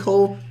the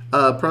sinkhole.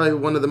 Probably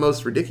one of the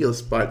most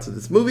ridiculous parts of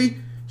this movie.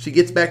 She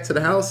gets back to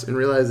the house and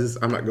realizes,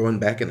 I'm not going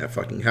back in that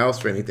fucking house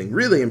for anything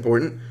really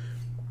important.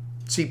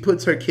 She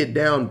puts her kid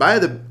down by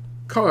the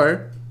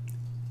car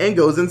and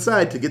goes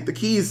inside to get the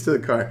keys to the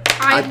car.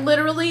 I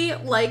literally,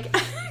 like,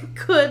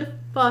 could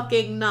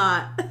fucking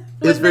not.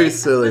 It's very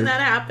silly. When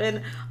that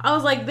happened, I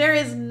was like, there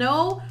is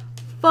no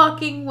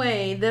fucking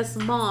way this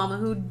mom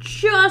who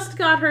just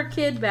got her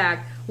kid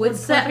back would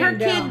set her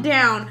kid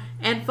down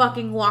and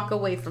fucking walk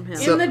away from him.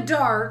 In the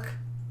dark.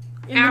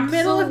 In the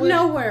middle of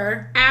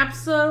nowhere.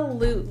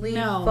 Absolutely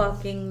No.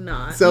 fucking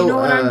not. So, You know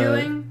what I'm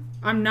doing?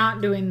 I'm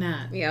not doing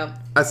that. Yep.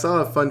 I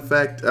saw a fun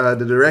fact. The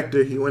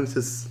director, he went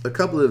to a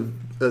couple of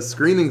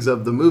screenings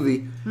of the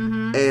movie,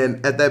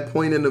 and at that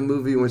point in the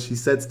movie when she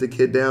sets the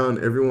kid down,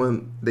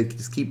 they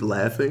just keep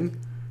laughing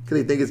because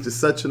they think it's just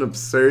such an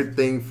absurd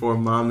thing for a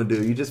mom to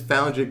do. You just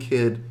found your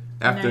kid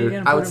you're after,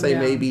 gonna I put would him say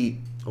down.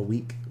 maybe a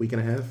week and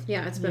a half.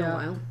 Yeah, it's been a Yeah.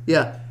 while.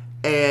 Yeah,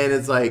 and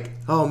it's like,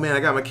 oh man, I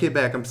got my kid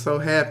back. I'm so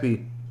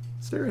happy.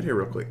 Stay right here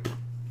real quick.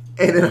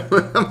 And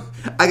then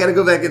I got to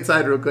go back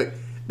inside real quick.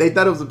 They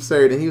thought it was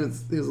absurd, and he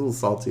was a little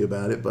salty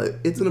about it, but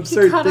it's an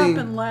absurd He cut thing.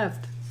 up and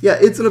left. Yeah,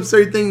 it's an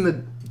absurd thing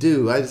to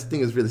do. I just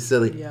think it's really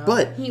silly. Yeah.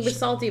 But He was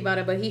salty about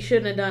it, but he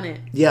shouldn't have done it.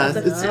 Yeah, as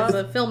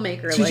a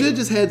filmmaker. she should have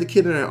just had the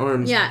kid in her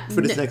arms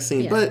for this next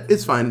scene. yeah. But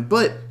it's fine.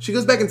 But she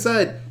goes back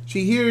inside.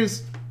 She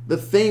hears the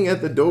thing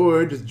at the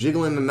door just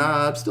jiggling the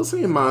knob, still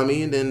saying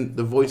 "mommy," and then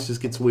the voice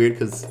just gets weird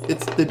because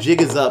the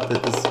jig is up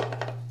at this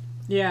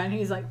Yeah, and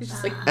he's like,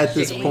 just like at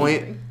this shaking.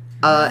 point.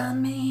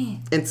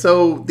 Mommy. And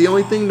so the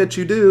only thing that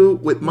you do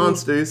with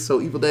monsters,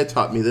 so Evil Dead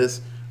taught me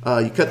this,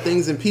 you cut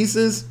things in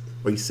pieces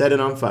or you set it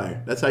on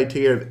fire. That's how you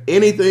take care of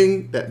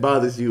anything that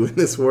bothers you in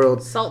this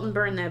world. Salt and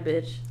burn that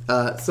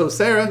bitch. So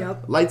Sarah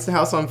Yep. lights the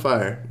house on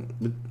fire.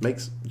 It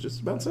makes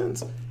just about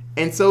sense.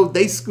 And so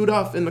they scoot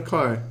off in the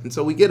car. And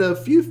so we get a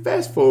few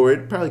fast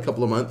forward, probably a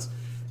couple of months.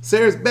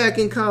 Sarah's back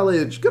in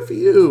college. Good for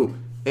you.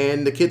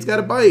 And the kid's got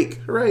a bike.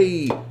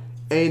 Hooray.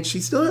 And she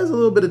still has a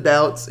little bit of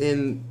doubts.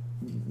 And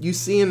you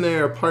see in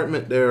their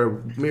apartment, there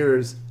are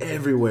mirrors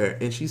everywhere.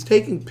 And she's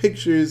taking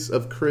pictures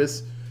of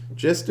Chris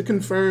just to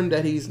confirm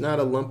that he's not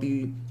a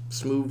lumpy,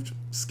 smooth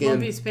skinned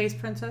Lumpy Space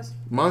Princess?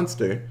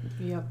 monster.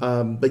 Yep.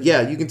 But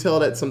yeah, you can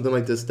tell that something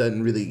like this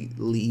doesn't really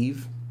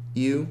leave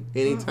you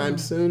anytime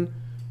soon.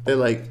 They're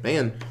like,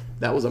 man,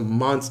 that was a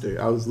monster.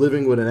 I was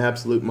living with an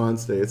absolute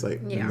monster. It's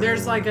like, Yeah.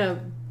 There's like a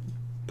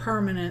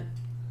permanent,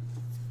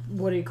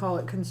 what do you call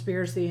it,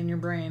 conspiracy in your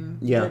brain.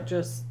 Yeah. That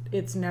just,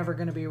 it's never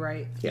going to be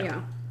right.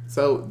 Yeah.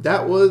 So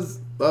that was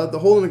the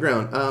hole in the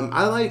ground.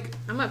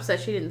 I'm upset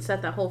she didn't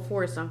set that whole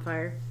forest on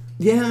fire.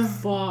 Yeah,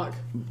 Fuck.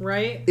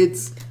 Right?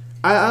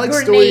 I like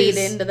Grenade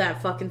stories. into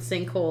that fucking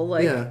sinkhole.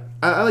 Like, Yeah,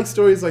 I like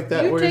stories like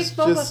that You where take it's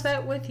Boba just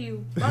Fett with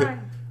you. Bye.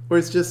 where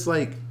it's just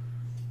like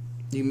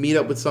you meet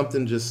up with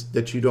something just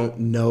that you don't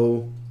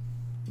know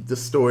the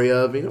story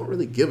of. You don't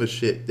really give a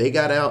shit. They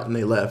got out and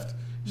they left.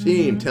 She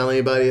didn't even tell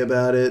anybody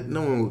about it.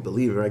 No one would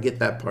believe her. I get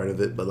that part of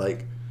it, but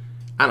like,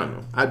 I don't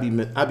know. I'd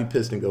be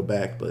pissed and go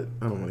back, but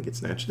I don't want to get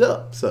snatched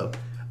up. So,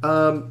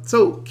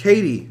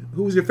 Katie,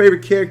 who was your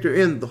favorite character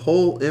in The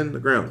Hole in the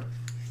Ground?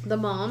 the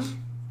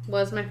mom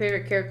was my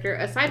favorite character.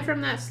 Aside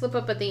from that slip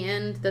up at the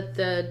end that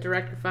the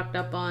director fucked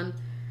up on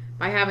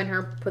by having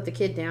her put the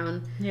kid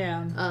down.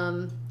 Yeah.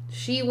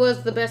 She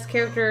was the best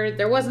character.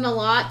 There wasn't a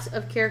lot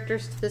of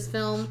characters to this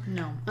film.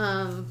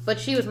 No. But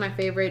she was my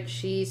favorite.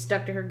 She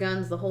stuck to her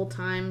guns the whole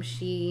time.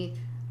 She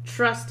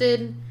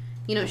trusted,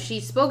 she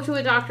spoke to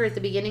a doctor at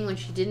the beginning when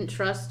she didn't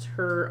trust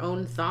her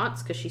own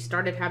thoughts because she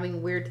started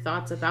having weird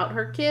thoughts about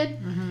her kid.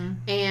 Mm-hmm.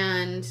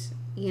 And,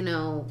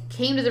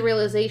 came to the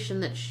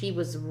realization that she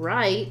was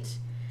right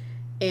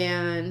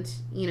and,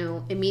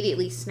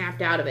 immediately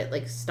snapped out of it.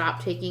 Like,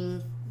 stopped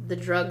taking the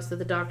drugs that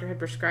the doctor had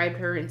prescribed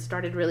her and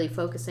started really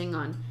focusing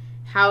on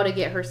how to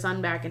get her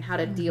son back and how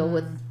to deal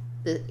with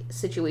the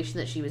situation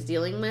that she was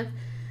dealing with.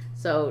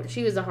 So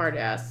she was a hard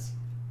ass.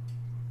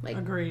 Like,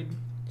 Agreed.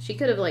 she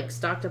could have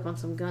stocked up on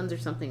some guns or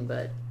something,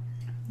 but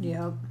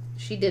Yep.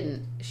 she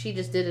didn't. She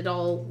just did it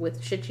all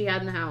with shit she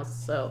had in the house.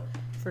 So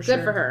For good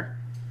sure. for her.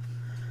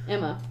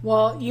 Emma.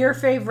 Well, your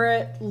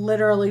favorite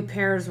literally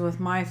pairs with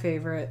my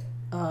favorite.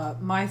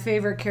 My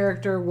favorite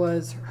character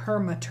was her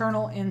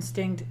maternal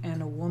instinct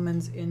and a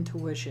woman's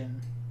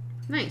intuition.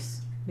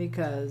 Nice.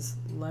 Because,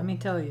 let me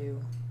tell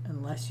you,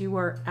 unless you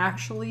are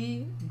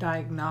actually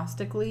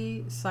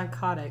diagnostically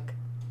psychotic,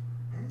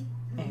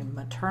 a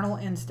maternal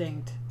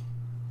instinct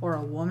or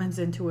a woman's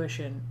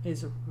intuition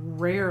is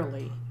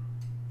rarely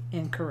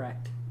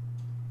incorrect.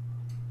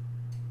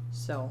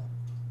 So,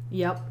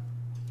 yep.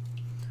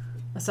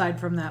 Aside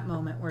from that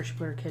moment where she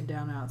put her kid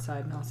down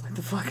outside and I was like,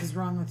 the fuck is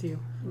wrong with you?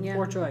 Yeah.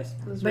 Poor choice.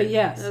 That was But written-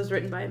 yes. That was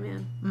written by a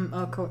man.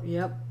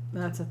 Yep,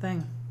 that's a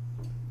thing.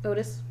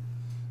 Otis.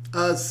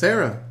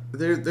 Sarah.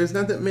 There's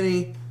not that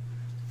many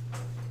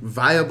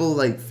viable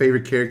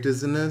favorite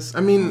characters in this.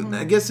 I mean,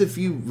 I guess if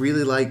you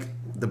really like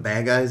the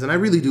bad guys, and I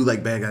really do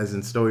like bad guys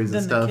in stories and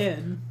Then stuff. the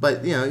kid.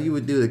 But you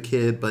would do the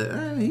kid,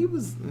 but he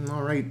was an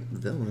alright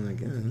villain, I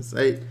guess.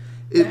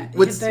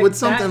 With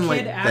something that like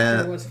kid actor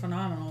that, was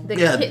phenomenal.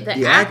 The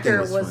acting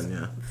actor was was fun,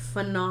 yeah.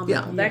 phenomenal.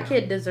 Yeah. That Yeah.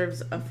 kid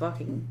deserves a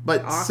fucking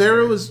but Oscar.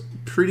 Sarah was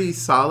pretty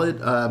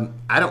solid.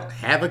 I don't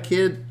have a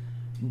kid,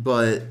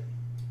 but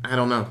I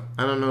don't know.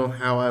 I don't know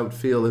how I would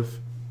feel if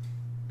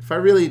I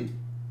really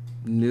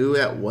knew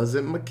that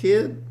wasn't my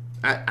kid.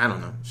 I don't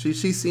know.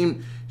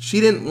 She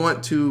didn't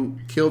want to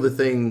kill the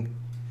thing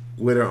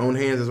with her own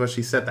hands. That's why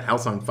she set the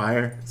house on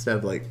fire instead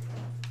of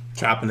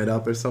chopping it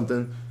up or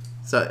something.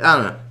 So I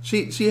don't know.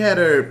 She had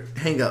her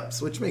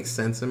hang-ups, which makes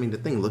sense. I mean, the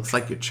thing looks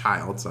like your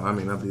child, so I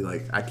mean, I'd be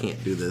like, I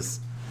can't do this.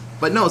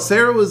 But no,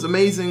 Sarah was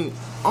amazing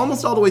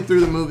almost all the way through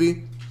the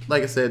movie.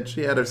 Like I said,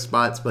 she had her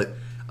spots, but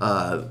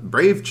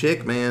brave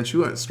chick, man. She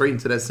went straight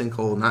into that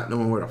sinkhole, not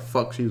knowing where the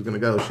fuck she was gonna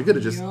go. She could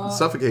have just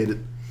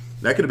suffocated.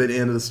 That could have been the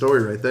end of the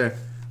story right there.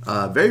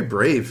 Very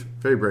brave,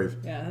 very brave.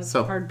 Yeah, that's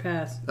So, a hard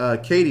pass.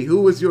 Katie,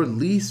 who was your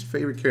least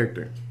favorite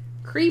character?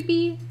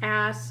 Creepy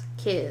ass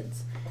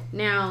kids.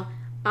 Now,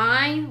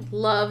 I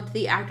loved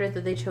the actor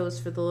that they chose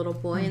for the little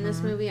boy in this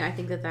movie. I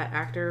think that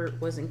actor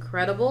was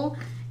incredible.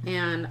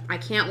 And I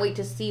can't wait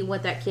to see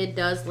what that kid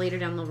does later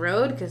down the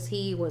road, because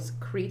he was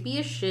creepy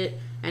as shit,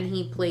 and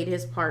he played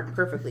his part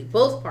perfectly.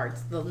 Both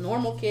parts, the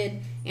normal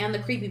kid and the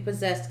creepy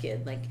possessed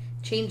kid, like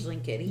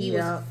changeling kid. He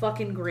was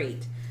fucking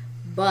great.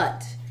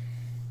 But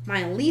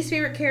my least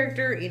favorite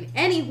character in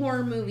any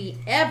horror movie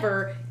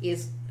ever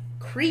is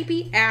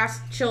creepy ass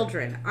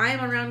children. I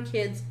am around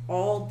kids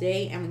all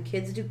day, and when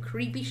kids do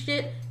creepy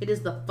shit, it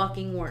is the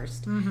fucking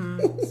worst.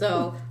 Mm-hmm.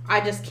 So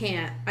I just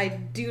can't. I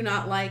do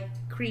not like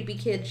creepy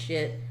kid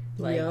shit.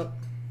 Like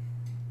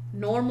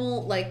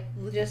normal, like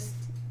just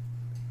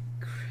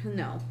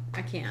no,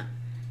 I can't.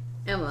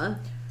 Emma.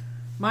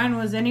 Mine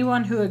was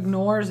anyone who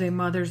ignores a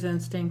mother's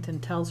instinct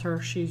and tells her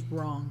she's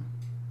wrong.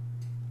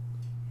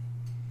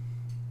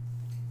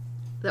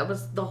 That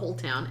was the whole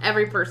town.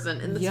 Every person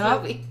in this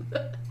movie.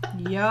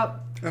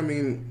 Yep. I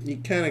mean, you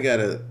kind of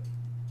gotta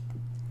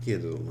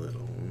get a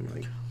little.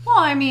 Like, well,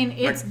 I mean,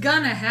 it's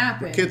gonna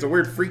happen. My kid's a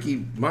weird,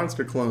 freaky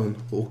monster clone.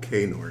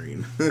 Okay,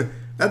 Noreen.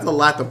 That's a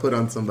lot to put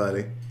on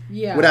somebody.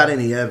 Yeah. Without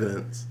any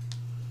evidence.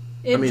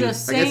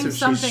 Just saying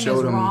something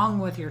is wrong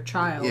with your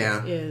child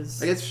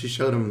is... I guess if she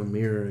showed him the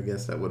mirror, I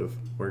guess that would have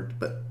worked.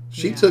 But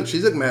she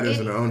took matters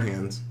in her own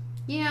hands.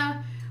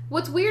 Yeah.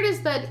 What's weird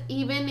is that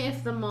even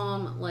if the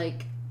mom,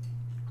 like...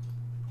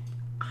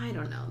 I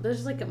don't know.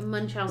 There's like a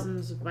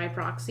Munchausen's by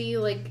proxy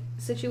like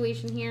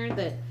situation here,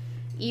 that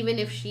even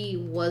if she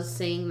was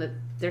saying that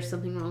there's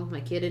something wrong with my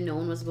kid and no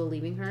one was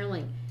believing her,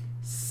 like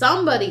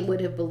somebody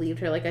would have believed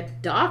her. Like a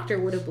doctor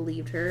would have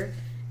believed her.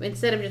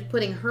 Instead of just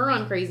putting her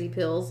on crazy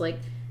pills, like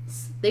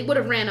they would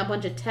have ran a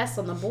bunch of tests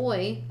on the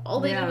boy. All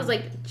they did was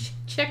like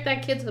check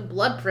that kid's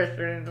blood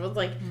pressure, and it was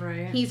like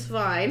he's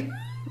fine.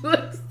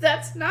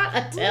 That's not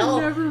a tell.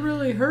 I've never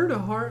really heard a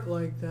heart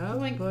like that.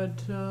 Like, but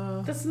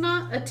that's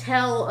not a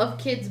tell of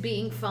kids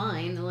being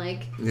fine.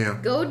 Like,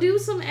 go do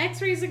some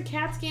X-rays and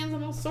CAT scans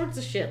and all sorts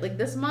of shit. Like,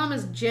 this mom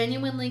is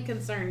genuinely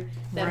concerned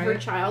that her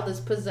child is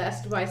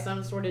possessed by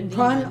some sort of demon.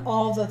 Run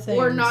all the things.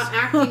 Or not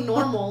acting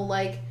normal.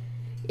 Like,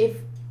 if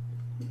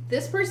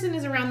this person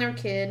is around their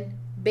kid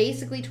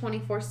basically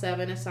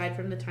 24/7, aside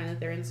from the time that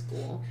they're in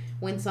school,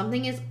 when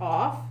something is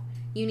off,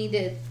 you need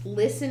to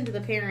listen to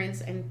the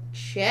parents and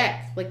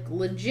check, like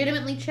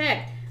legitimately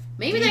check.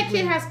 Maybe that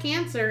kid has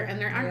cancer and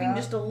they're acting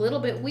just a little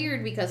bit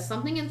weird because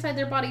something inside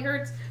their body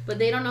hurts, but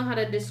they don't know how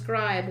to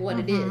describe what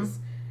it is.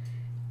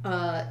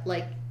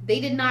 Like,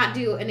 they did not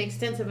do an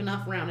extensive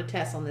enough round of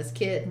tests on this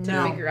kid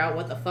to figure out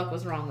what the fuck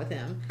was wrong with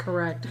him.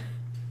 Correct.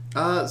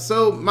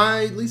 So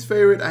my least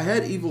favorite, I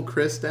had Evil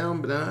Chris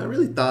down, but I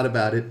really thought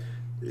about it.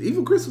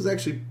 Evil Chris was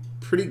actually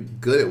pretty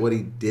good at what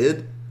he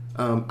did.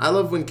 I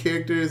love when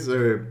characters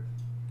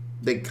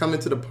they come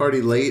into the party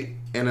late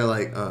and are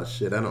like, oh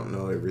shit, I don't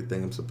know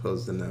everything I'm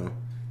supposed to know.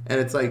 And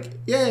it's like,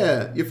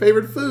 yeah, your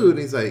favorite food. And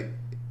he's like,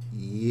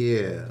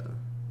 yeah,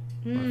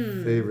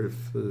 my favorite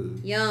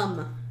food. Yum.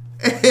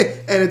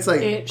 And it's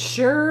like, it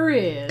sure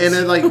is. And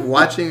then like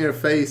watching her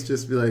face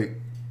just be like,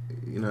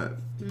 you're not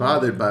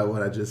bothered by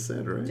what I just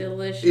said, right?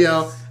 Delicious. You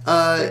know,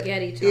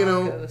 spaghetti tacos. You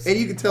know, and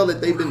you can tell that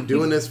they've been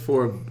doing this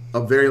for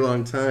a very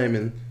long time.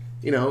 And,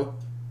 you know,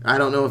 I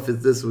don't know if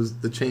this was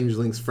the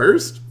Changeling's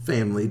first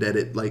family that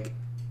it, like,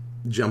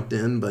 jumped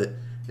in, but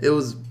it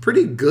was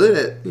pretty good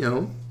at, you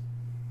know,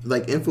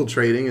 like,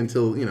 infiltrating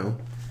until, you know,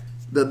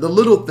 the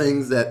little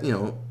things that, you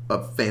know,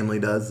 a family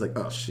does. Like,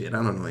 oh, shit,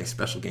 I don't know any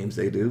special games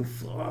they do.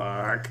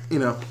 Fuck. You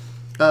know.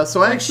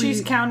 So I actually...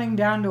 She's counting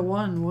down to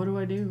 1. What do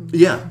I do?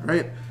 Yeah,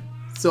 right.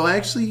 So I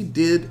actually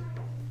did...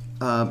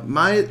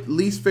 my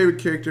least favorite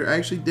character, I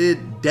actually did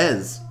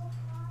Dez.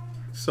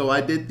 So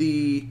I did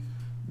the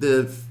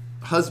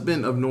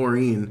husband of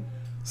Noreen.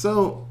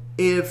 So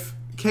if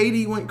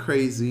Katie went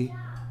crazy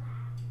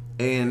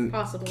and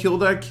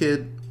killed our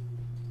kid,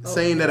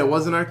 saying that it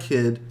wasn't our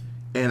kid,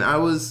 and I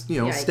was,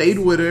 you know, stayed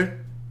with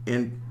her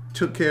and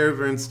took care of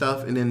her and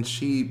stuff, and then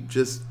she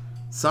just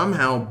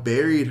somehow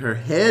buried her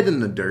head in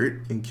the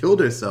dirt and killed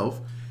herself,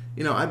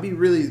 you know, I'd be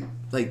really,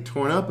 like,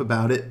 torn up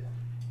about it.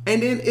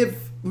 And then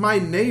if my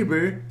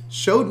neighbor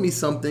showed me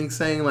something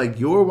saying, like,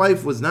 your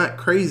wife was not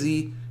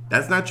crazy,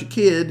 that's not your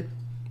kid,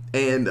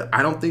 and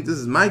I don't think this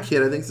is my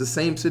kid, I think it's the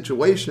same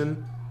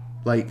situation,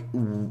 like,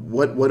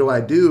 what do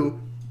I do?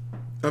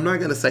 I'm not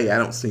going to say I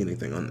don't see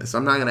anything on this.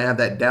 I'm not going to have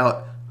that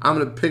doubt. I'm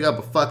going to pick up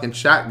a fucking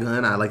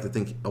shotgun. I like to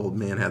think old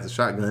man has a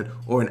shotgun.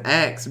 Or an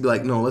axe and be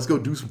like, no, let's go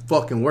do some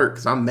fucking work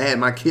because I'm mad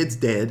my kid's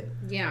dead.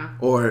 Yeah.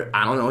 Or,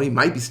 I don't know, he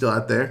might be still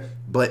out there.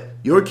 But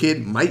your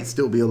kid might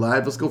still be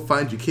alive. Let's go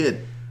find your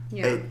kid.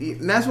 Yeah.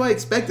 And that's what I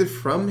expected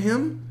from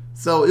him.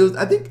 So it was.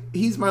 I think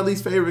he's my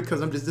least favorite because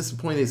I'm just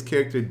disappointed his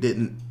character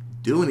didn't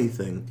do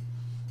anything.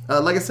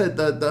 Like I said,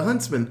 the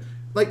huntsman,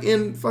 like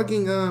in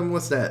fucking,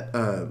 what's that?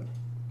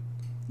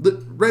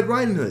 Red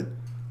Riding Hood.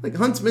 Like,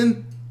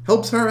 Huntsman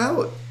helps her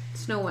out.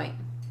 Snow White.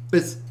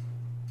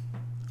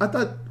 I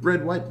thought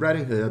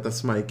Riding Hood, I thought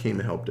somebody came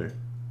and helped her.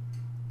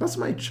 I thought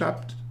somebody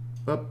chopped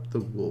up the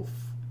wolf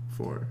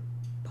for her.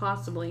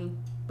 Possibly.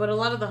 But a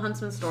lot of the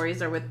Huntsman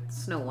stories are with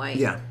Snow White.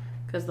 Yeah.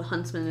 Because the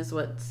Huntsman is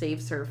what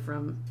saves her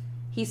from...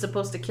 He's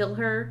supposed to kill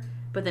her,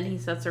 but then he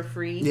sets her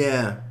free.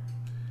 Yeah.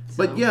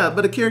 But yeah,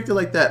 but a character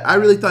like that, I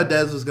really thought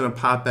Dez was gonna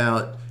pop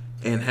out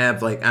and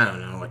have like, I don't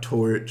know, a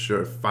torch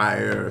or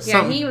fire or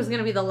something. Yeah, he was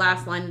gonna be the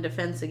last line of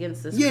defense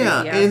against this.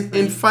 Yeah,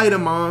 and fight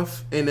him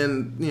off, and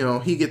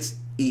then he gets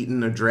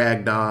eaten or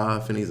dragged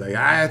off, and he's like,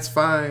 it's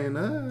fine,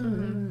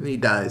 and he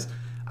dies.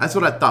 That's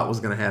what I thought was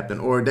gonna happen,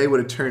 or they would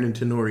have turned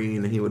into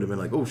Noreen, and he would have been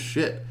like, oh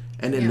shit,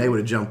 and then they would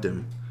have jumped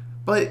him,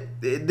 but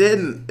it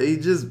didn't. He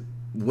just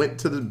went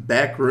to the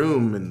back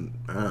room and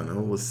I don't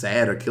know, was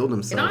sad or killed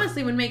himself. It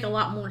honestly would make a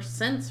lot more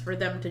sense for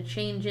them to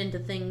change into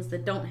things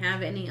that don't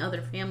have any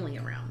other family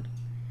around.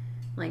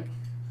 Like,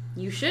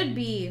 you should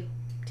be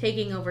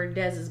taking over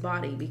Dez's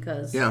body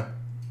because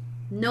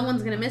no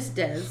one's gonna miss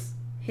Dez.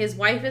 His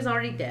wife is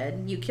already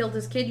dead. You killed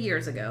his kid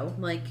years ago.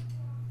 Like,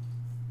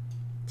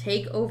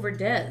 take over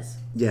Dez.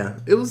 Yeah,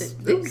 it was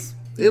sad.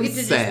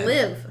 Just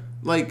live.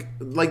 Like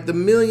the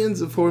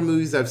millions of horror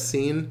movies I've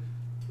seen,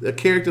 a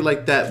character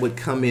like that would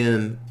come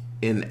in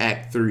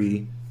Act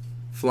 3,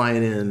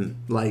 flying in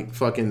like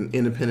fucking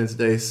Independence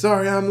Day.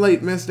 Sorry, I'm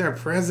late, Mr.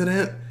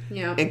 President.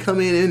 Yeah. And come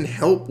in and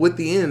help with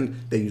the end.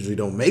 They usually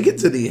don't make it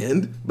to the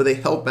end, but they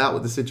help out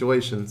with the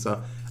situation.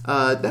 So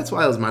that's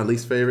why it was my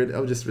least favorite. I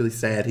was just really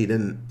sad he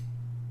didn't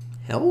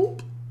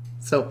help.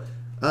 So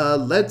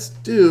let's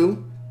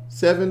do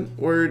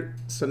 7-word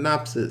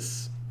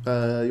synopsis. You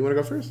want to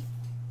go first?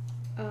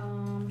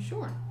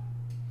 Sure.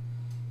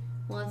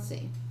 Well, let's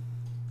see.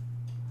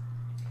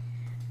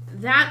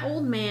 That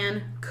old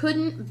man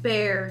couldn't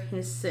bear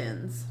his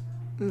sins.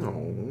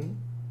 No.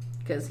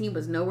 Because he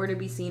was nowhere to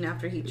be seen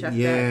after he checked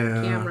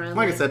that camera.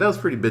 Like I said, that was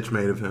pretty bitch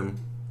made of him.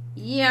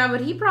 Yeah,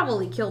 but he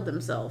probably killed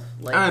himself.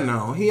 Like, I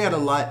know. He had a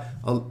lot.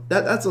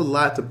 That's a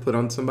lot to put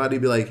on somebody.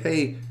 Be like,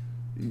 hey,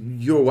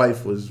 your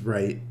wife was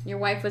right. Your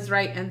wife was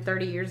right, and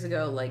 30 years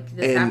ago, like,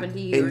 this happened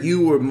to you. And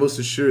you were most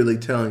assuredly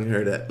telling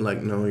her that,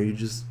 like, no,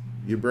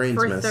 your brain's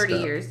messed up. For 30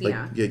 years, like,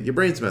 yeah. Your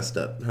brain's messed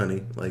up,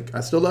 honey. Like,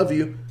 I still love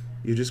you.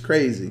 You're just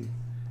crazy.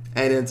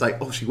 And it's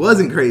like, oh, she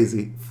wasn't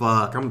crazy.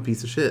 Fuck, I'm a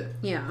piece of shit.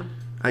 Yeah.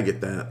 I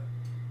get that.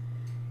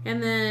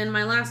 And then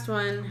my last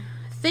one,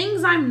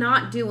 things I'm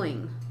not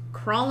doing.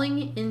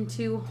 Crawling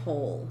into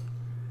hole.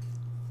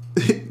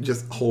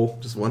 Just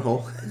one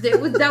hole.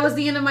 That was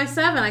the end of my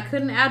 7. I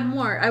couldn't add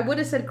more. I would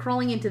have said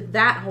crawling into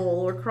that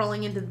hole or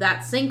crawling into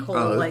that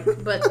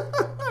sinkhole, but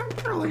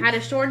I had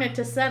to shorten it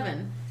to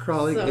 7.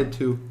 Crawling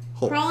into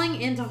hole.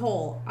 Crawling into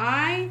hole.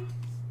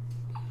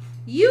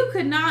 You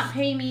could not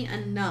pay me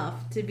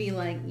enough to be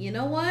like, you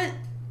know what?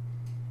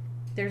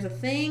 There's a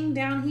thing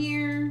down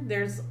here.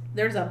 There's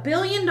 $1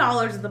 billion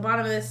at the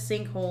bottom of this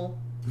sinkhole,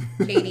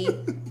 Katie.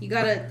 You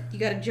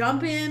gotta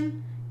jump in.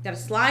 You gotta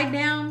slide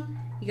down.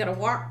 You gotta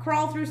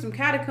crawl through some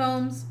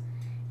catacombs,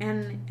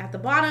 and at the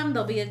bottom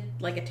there'll be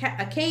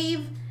a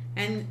cave,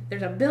 and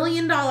there's $1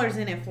 billion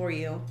in it for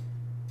you.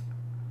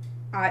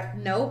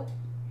 Nope.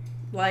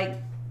 Like,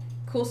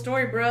 cool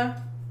story,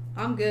 bruh.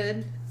 I'm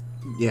good.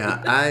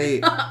 Yeah,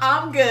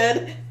 I'm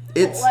good.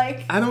 It's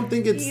like, I don't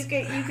think it's.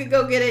 You could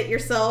go get it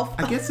yourself.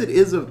 I guess it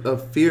is a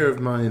fear of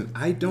mine.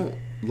 I don't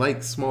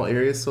like small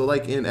areas. So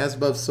like in As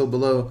Above, So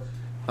Below,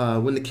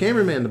 when the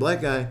cameraman, the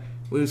black guy,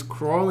 was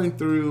crawling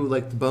through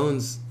like the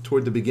bones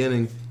toward the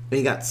beginning, and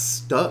he got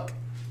stuck,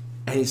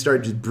 and he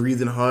started just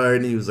breathing hard,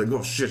 and he was like,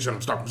 "Oh shit, I'm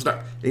stuck."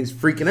 And he's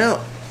freaking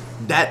out.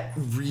 That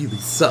really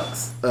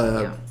sucks.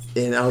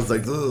 And I was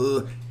like,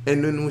 ugh.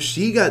 And then when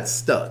she got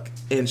stuck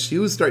and she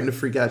was starting to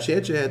freak out, she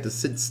actually had to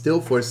sit still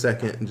for a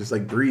second and just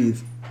like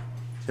breathe.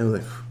 And I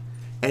was like,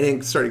 and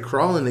then started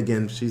crawling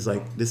again. She's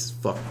like, this is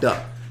fucked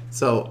up.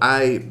 So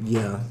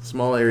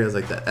small areas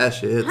like that. That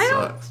shit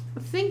sucks. I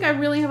think I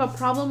really have a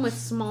problem with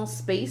small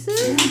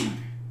spaces.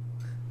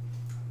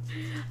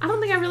 I don't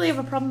think I really have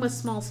a problem with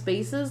small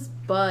spaces,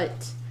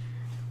 but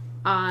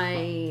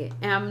I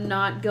am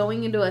not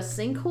going into a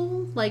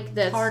sinkhole. Like,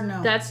 that's hard,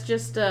 no. That's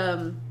just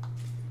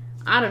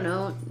I don't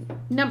know,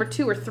 number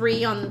 2 or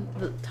 3 on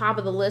the top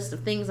of the list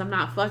of things I'm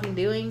not fucking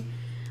doing,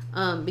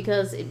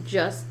 because it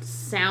just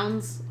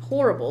sounds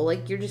horrible.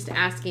 Like, you're just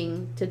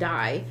asking to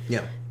die.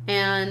 Yeah.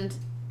 And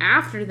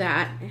after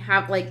that,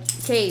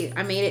 okay,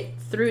 I made it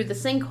through the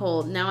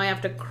sinkhole. Now I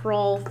have to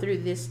crawl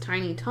through this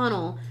tiny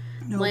tunnel.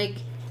 Nope. Like,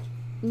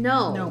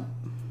 no. Nope.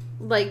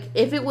 Like,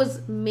 if it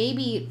was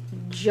maybe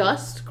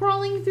just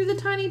crawling through the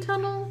tiny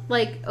tunnel,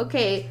 like,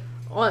 okay,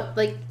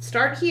 like,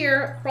 start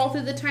here, crawl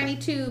through the tiny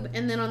tube,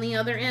 and then on the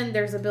other end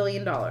there's $1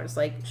 billion.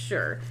 Like,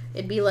 sure,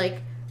 it'd be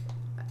like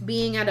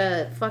being at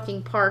a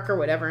fucking park or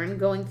whatever and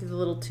going through the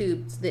little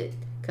tubes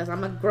because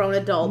I'm a grown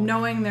adult,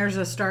 knowing there's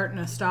a start and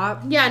a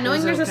stop. Yeah,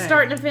 knowing there's a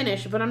start and a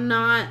finish, but I'm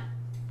not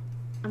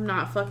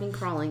fucking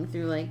crawling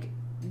through like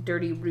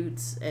dirty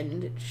roots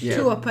and shit.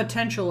 To a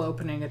potential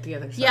opening at the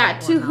other side. Yeah,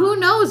 to not. Who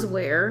knows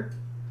where,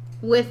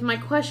 with my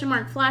question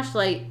mark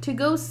flashlight to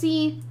go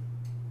see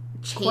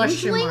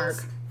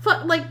changelings.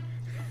 Like,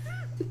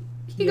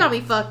 you got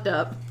me fucked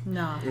up.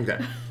 No. Okay.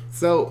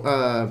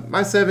 So,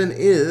 my 7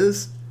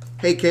 is,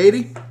 hey,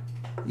 Katie,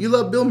 you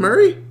love Bill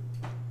Murray?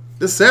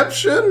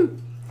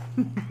 Deception?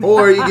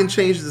 Or you can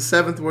change the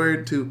 7th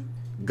word to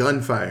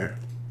gunfire.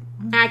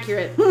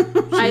 Accurate.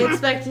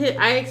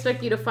 I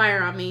expect you to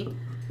fire on me.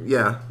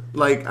 Yeah.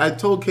 Like, I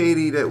told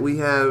Katie that we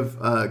have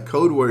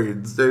code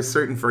words. There's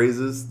certain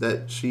phrases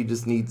that she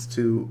just needs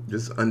to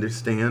just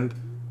understand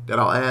that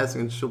I'll ask,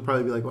 and she'll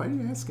probably be like, why are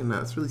you asking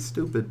that? It's really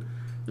stupid.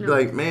 No.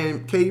 Like,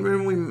 man, Katie,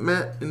 remember when we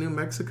met in New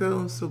Mexico?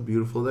 It was so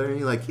beautiful there. And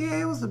you're like,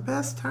 yeah, it was the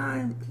best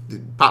time.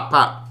 Pop,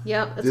 pop.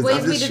 Yep. It's Just- ways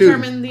I'm we just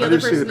determine shooting. the I'm other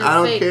just person shooting. is I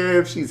don't fake. care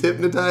if she's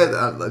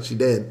hypnotized. She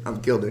dead.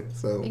 I've killed her.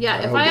 So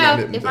Yeah, hope you're not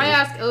if I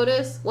hypnotized. ask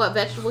Otis what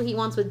vegetable he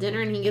wants with dinner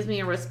and he gives me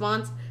a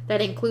response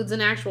that includes an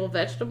actual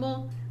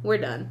vegetable, we're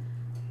done.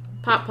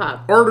 Pop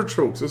pop.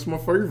 Artichokes, that's my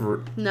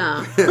favorite.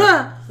 No.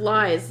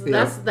 Lies.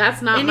 Yeah.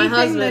 That's not my Anything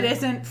husband. that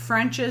isn't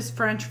French's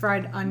French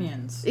fried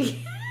onions.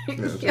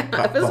 Yeah,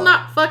 pop, if it's pop.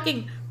 not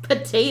fucking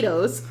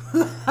potatoes,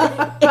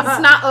 it's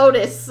not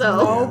Otis,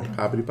 so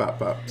Poppity pop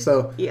pop.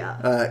 So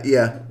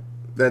yeah.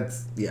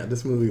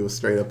 this movie was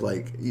straight up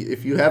like,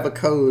 if you have a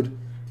code,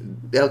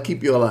 they'll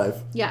keep you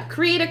alive. Yeah,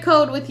 create a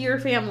code with your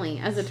family,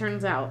 as it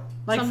turns out.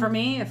 Like for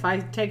me, if I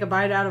take a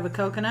bite out of a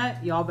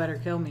coconut, y'all better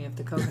kill me if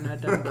the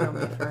coconut doesn't kill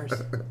me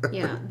first.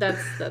 Yeah,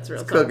 that's real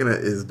talk. Coconut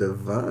is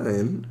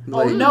divine.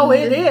 Oh, no,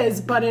 it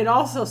is, but it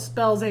also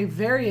spells a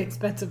very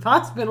expensive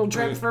hospital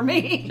trip for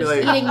me. You're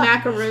like, Eating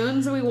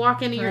macaroons. We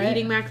walk in and you're Right.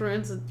 eating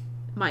macaroons with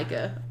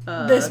Micah.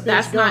 This bitch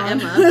That's not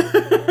gone.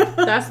 Emma.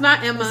 That's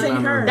not Emma. This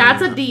ain't her.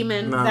 That's a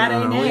demon. no, That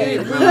no, ain't no, it.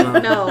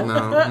 wait, No. I'm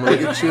gonna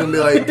look at you and be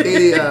like,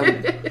 Katie,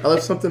 I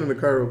left something in the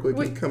car real quick.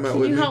 Can you come out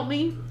Can with you me? help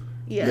me?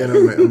 Yeah. Then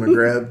I'm gonna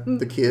grab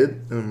the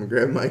kid and I'm gonna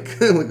grab Mike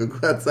and we're gonna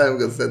go outside and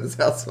we're gonna set this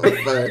house on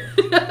fire.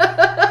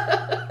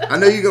 I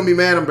know you're gonna be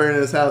mad I'm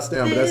burning this house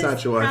down, but that's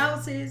not your wife.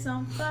 House is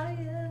on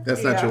fire.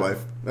 That's not Yeah. your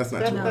wife. That's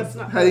not your wife. That's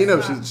not, How do you know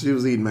that's not- she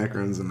was eating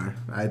macarons in there?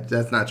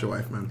 That's not your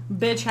wife, man.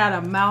 Bitch had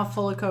a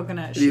mouthful of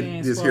coconut. She You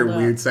ain't just hear swelled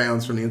up. weird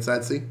sounds from the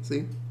inside. See?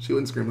 She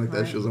wouldn't scream like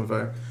that if she was on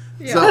fire.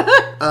 Yeah.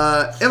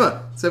 So,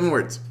 Emma, 7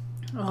 words.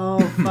 Oh,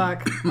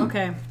 fuck.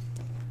 Okay.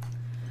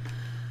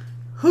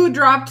 Who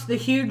dropped the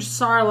huge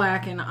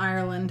sarlacc in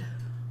Ireland?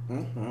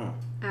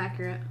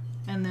 Accurate.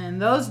 And then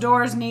those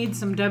doors need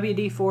some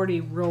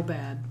WD-40 real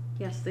bad.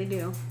 Yes, they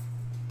do.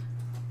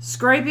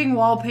 Scraping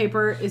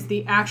wallpaper is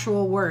the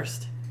actual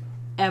worst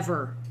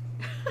ever.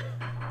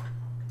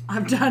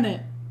 I've done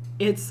it.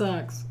 It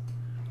sucks.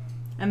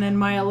 And then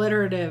my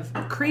alliterative.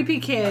 Creepy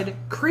kid,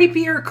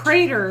 creepier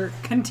crater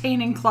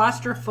containing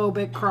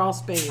claustrophobic crawl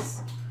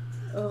space.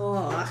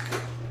 Ugh.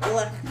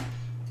 Look,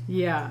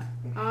 Yeah.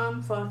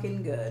 I'm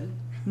fucking good.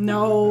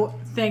 No,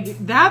 thank you.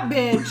 That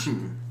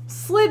bitch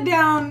slid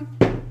down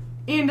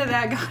into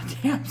that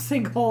goddamn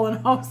sinkhole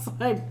and I was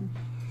like,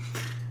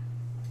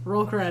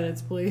 roll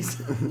credits, please.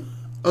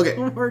 Okay,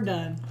 We're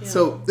done.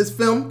 so this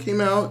film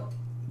came out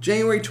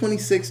January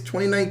 26,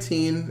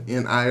 2019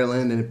 in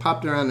Ireland, and it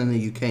popped around in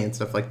the UK and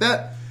stuff like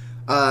that.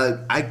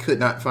 I could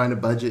not find a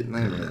budget, and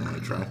I didn't really want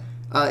to try.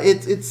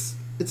 It's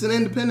an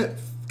independent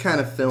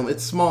kind of film.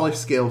 It's smaller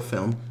scale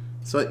film,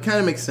 so it kind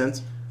of makes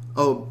sense.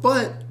 Oh,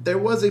 but there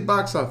was a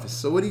box office.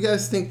 So what do you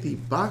guys think the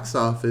box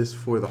office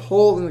for The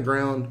Hole in the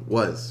Ground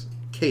was?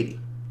 Katie.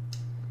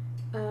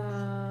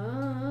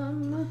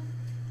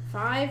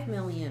 5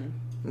 million.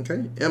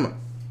 Okay, Emma.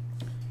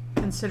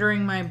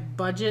 Considering my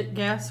budget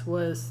guess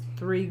was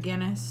 3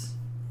 Guinness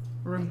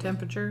room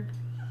temperature.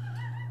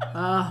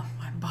 My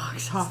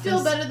box office.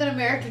 Still better than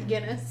American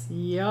Guinness.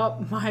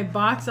 Yup, my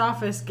box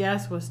office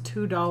guess was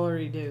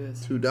 $2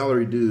 dues.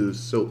 $2 dues.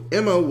 So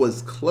Emma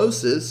was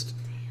closest.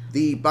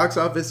 The box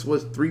office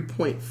was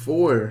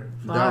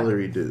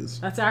 $3.4 dues.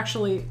 That's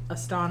actually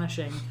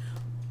astonishing.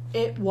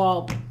 It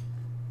was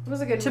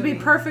a good To be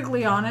movie.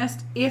 perfectly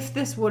honest, if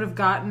this would have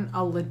gotten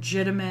a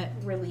legitimate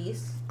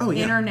Release. Oh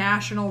yeah.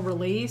 international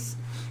release,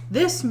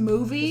 this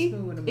movie This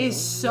movie would have made is a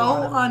so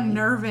lot of money.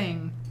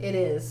 unnerving. It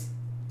is.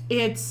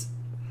 It's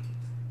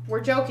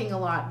We're joking a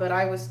lot, but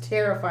I was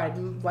terrified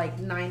like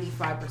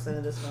 95%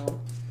 of this film.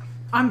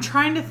 I'm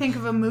trying to think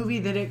of a movie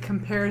that it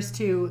compares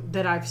to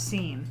that I've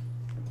seen.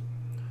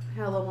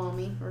 Hello,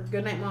 Mommy. Or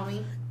Goodnight,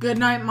 Mommy.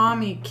 Goodnight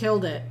Mommy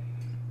killed it.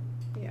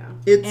 Yeah.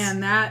 It's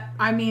And that,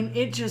 I mean,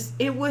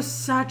 it was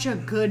such a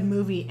good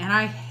movie. And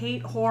I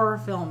hate horror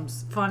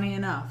films, funny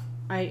enough.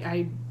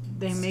 They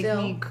make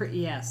Still? me,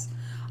 yes.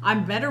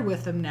 I'm better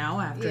with them now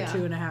after Yeah.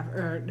 2.5,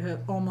 or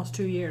almost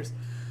 2 years.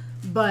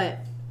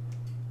 But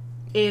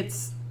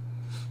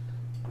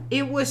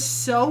it was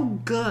so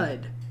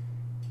good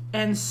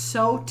and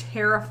so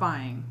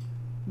terrifying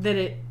that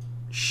it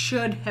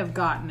should have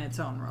gotten its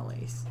own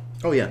release.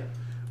 oh yeah.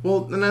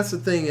 Well, and that's the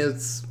thing.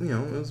 It's it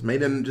was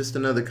made in just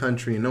another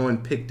country, and no one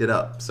picked it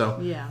up. So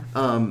Yeah.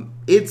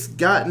 it's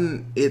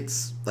gotten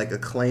its like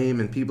acclaim,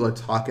 and people are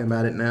talking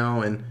about it now.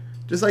 And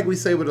just like we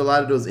say with a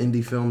lot of those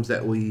indie films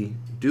that we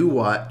do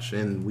watch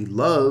and we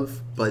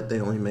love, but they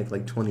only make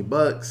like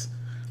 $20,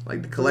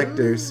 like the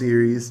Collector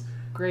series.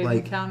 Grave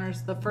Like,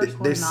 Encounters, the first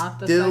They're one, not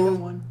the still- second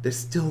one. They're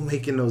still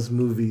making those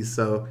movies.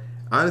 So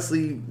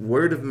honestly,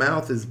 word of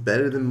mouth is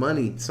better than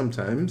money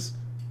sometimes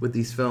with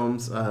these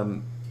films.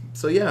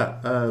 So yeah,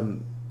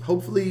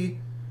 hopefully.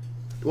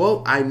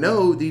 Well, I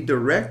know the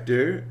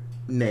director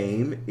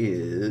name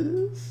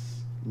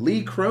is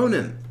Lee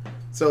Cronin.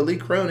 So Lee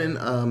Cronin,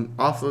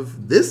 off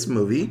of this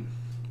movie,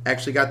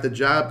 actually got the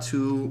job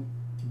to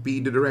be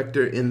the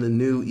director in the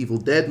new Evil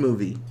Dead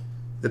movie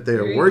that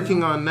they're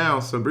working on now.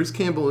 So Bruce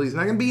Campbell, he's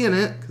not going to be in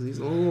it because he's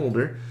a little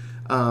older.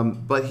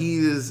 But he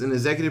is an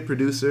executive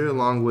producer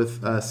along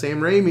with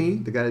Sam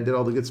Raimi, the guy that did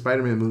all the good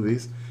Spider-Man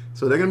movies.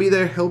 So they're going to be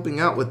there helping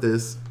out with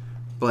this.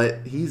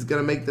 But he's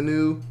going to make the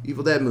new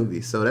Evil Dead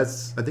movie. So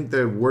I think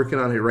they're working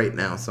on it right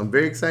now. So I'm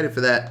very excited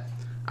for that.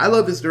 I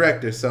love this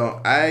director.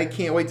 So I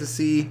can't wait to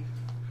see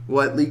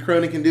what Lee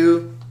Cronin can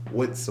do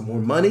with some more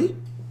money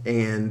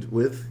and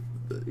with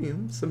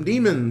some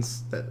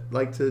demons that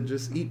like to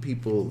just eat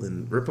people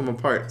and rip them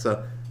apart.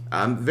 So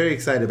I'm very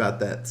excited about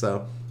that.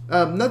 So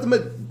nothing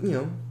but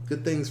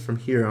good things from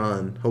here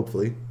on,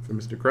 hopefully, for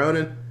Mr.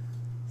 Cronin.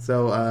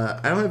 So I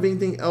don't have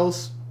anything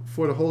else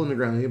for The Hole in the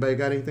Ground. Anybody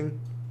got anything?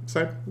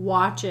 Sorry?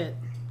 Watch it.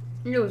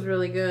 It was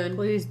really good.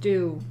 Please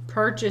do.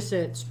 Purchase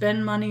it.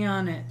 Spend money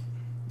on it.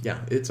 Yeah,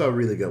 it's a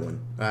really good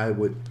one.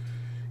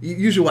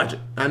 You should watch it.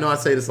 I know I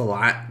say this a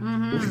lot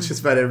with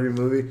just about every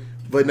movie,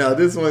 but no,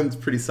 this one's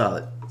pretty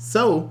solid.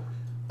 So,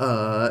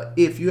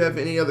 if you have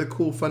any other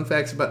cool fun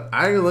facts about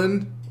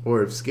Ireland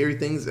or scary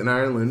things in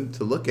Ireland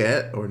to look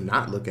at or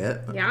not look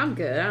at. Yeah, I'm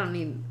good. I don't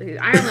need...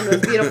 Ireland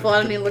was beautiful. I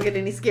don't need to look at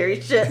any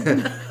scary shit.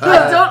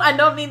 I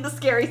don't need the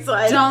scary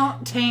side.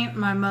 Don't taint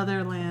my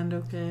motherland,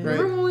 okay? Right.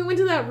 Remember when we went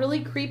to that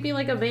really creepy,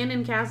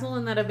 abandoned castle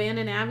and that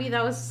abandoned abbey?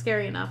 That was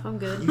scary enough. I'm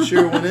good. You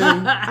sure went in?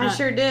 I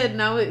sure did.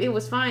 No, it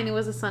was fine. It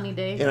was a sunny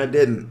day. And I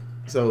didn't.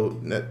 So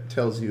that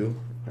tells you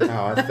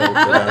how I felt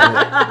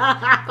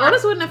about it.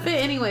 Otis wouldn't have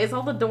fit anyways.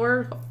 All the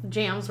door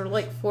jams were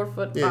 4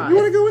 foot Yeah, 5. you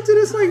want to go into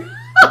this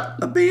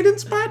abandoned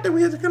spot that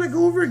we had to kind of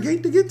go over a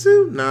gate to get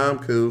to? Nah, I'm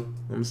cool.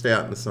 I'm gonna stay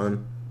out in the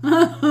sun.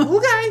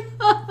 Okay.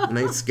 And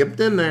they skipped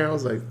in there. I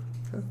was like,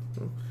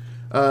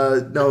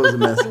 no, it was a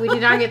mess. We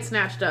did not get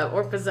snatched up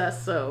or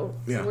possessed, so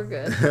we're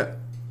good.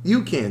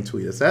 You can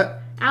tweet us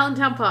at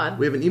Allentown Pod.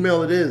 We have an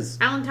email. It is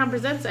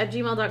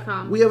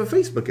AllentownPresents@gmail.com. We have a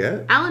Facebook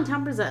at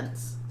Allentown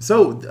Presents.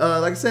 So,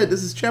 like I said,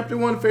 this is Chapter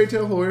 1 of Fairy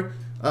Tale Horror.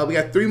 We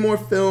got 3 more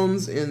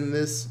films in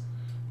this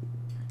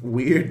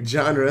weird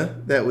genre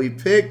that we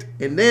picked.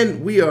 And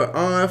then we are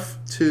off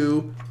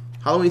to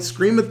Halloween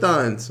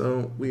Screamathon.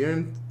 So, we are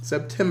in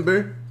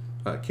September.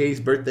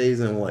 Katie's birthday is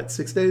in,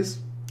 6 days?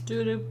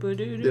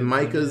 Then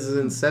Micah's is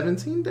in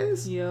 17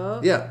 days?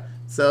 Yeah.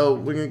 So,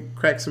 we're going to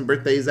crack some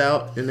birthdays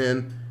out. And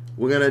then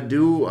we're going to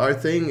do our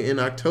thing in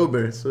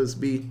October. So, it's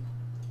be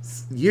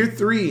year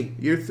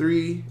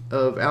three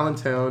of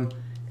Allentown.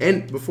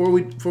 And before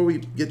we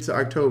get to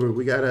October,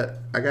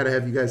 I gotta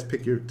have you guys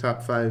pick your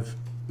top 5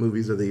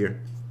 movies of the year.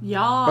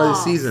 Yeah. Or the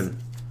season.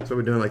 So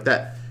we're doing like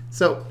that.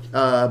 So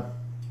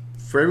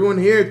for everyone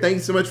here, thank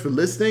you so much for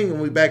listening. And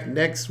we'll be back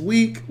next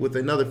week with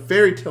another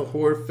fairy tale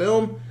horror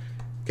film.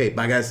 Okay,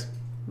 bye guys.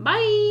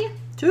 Bye.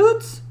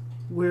 Toots,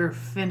 we're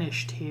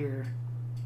finished here.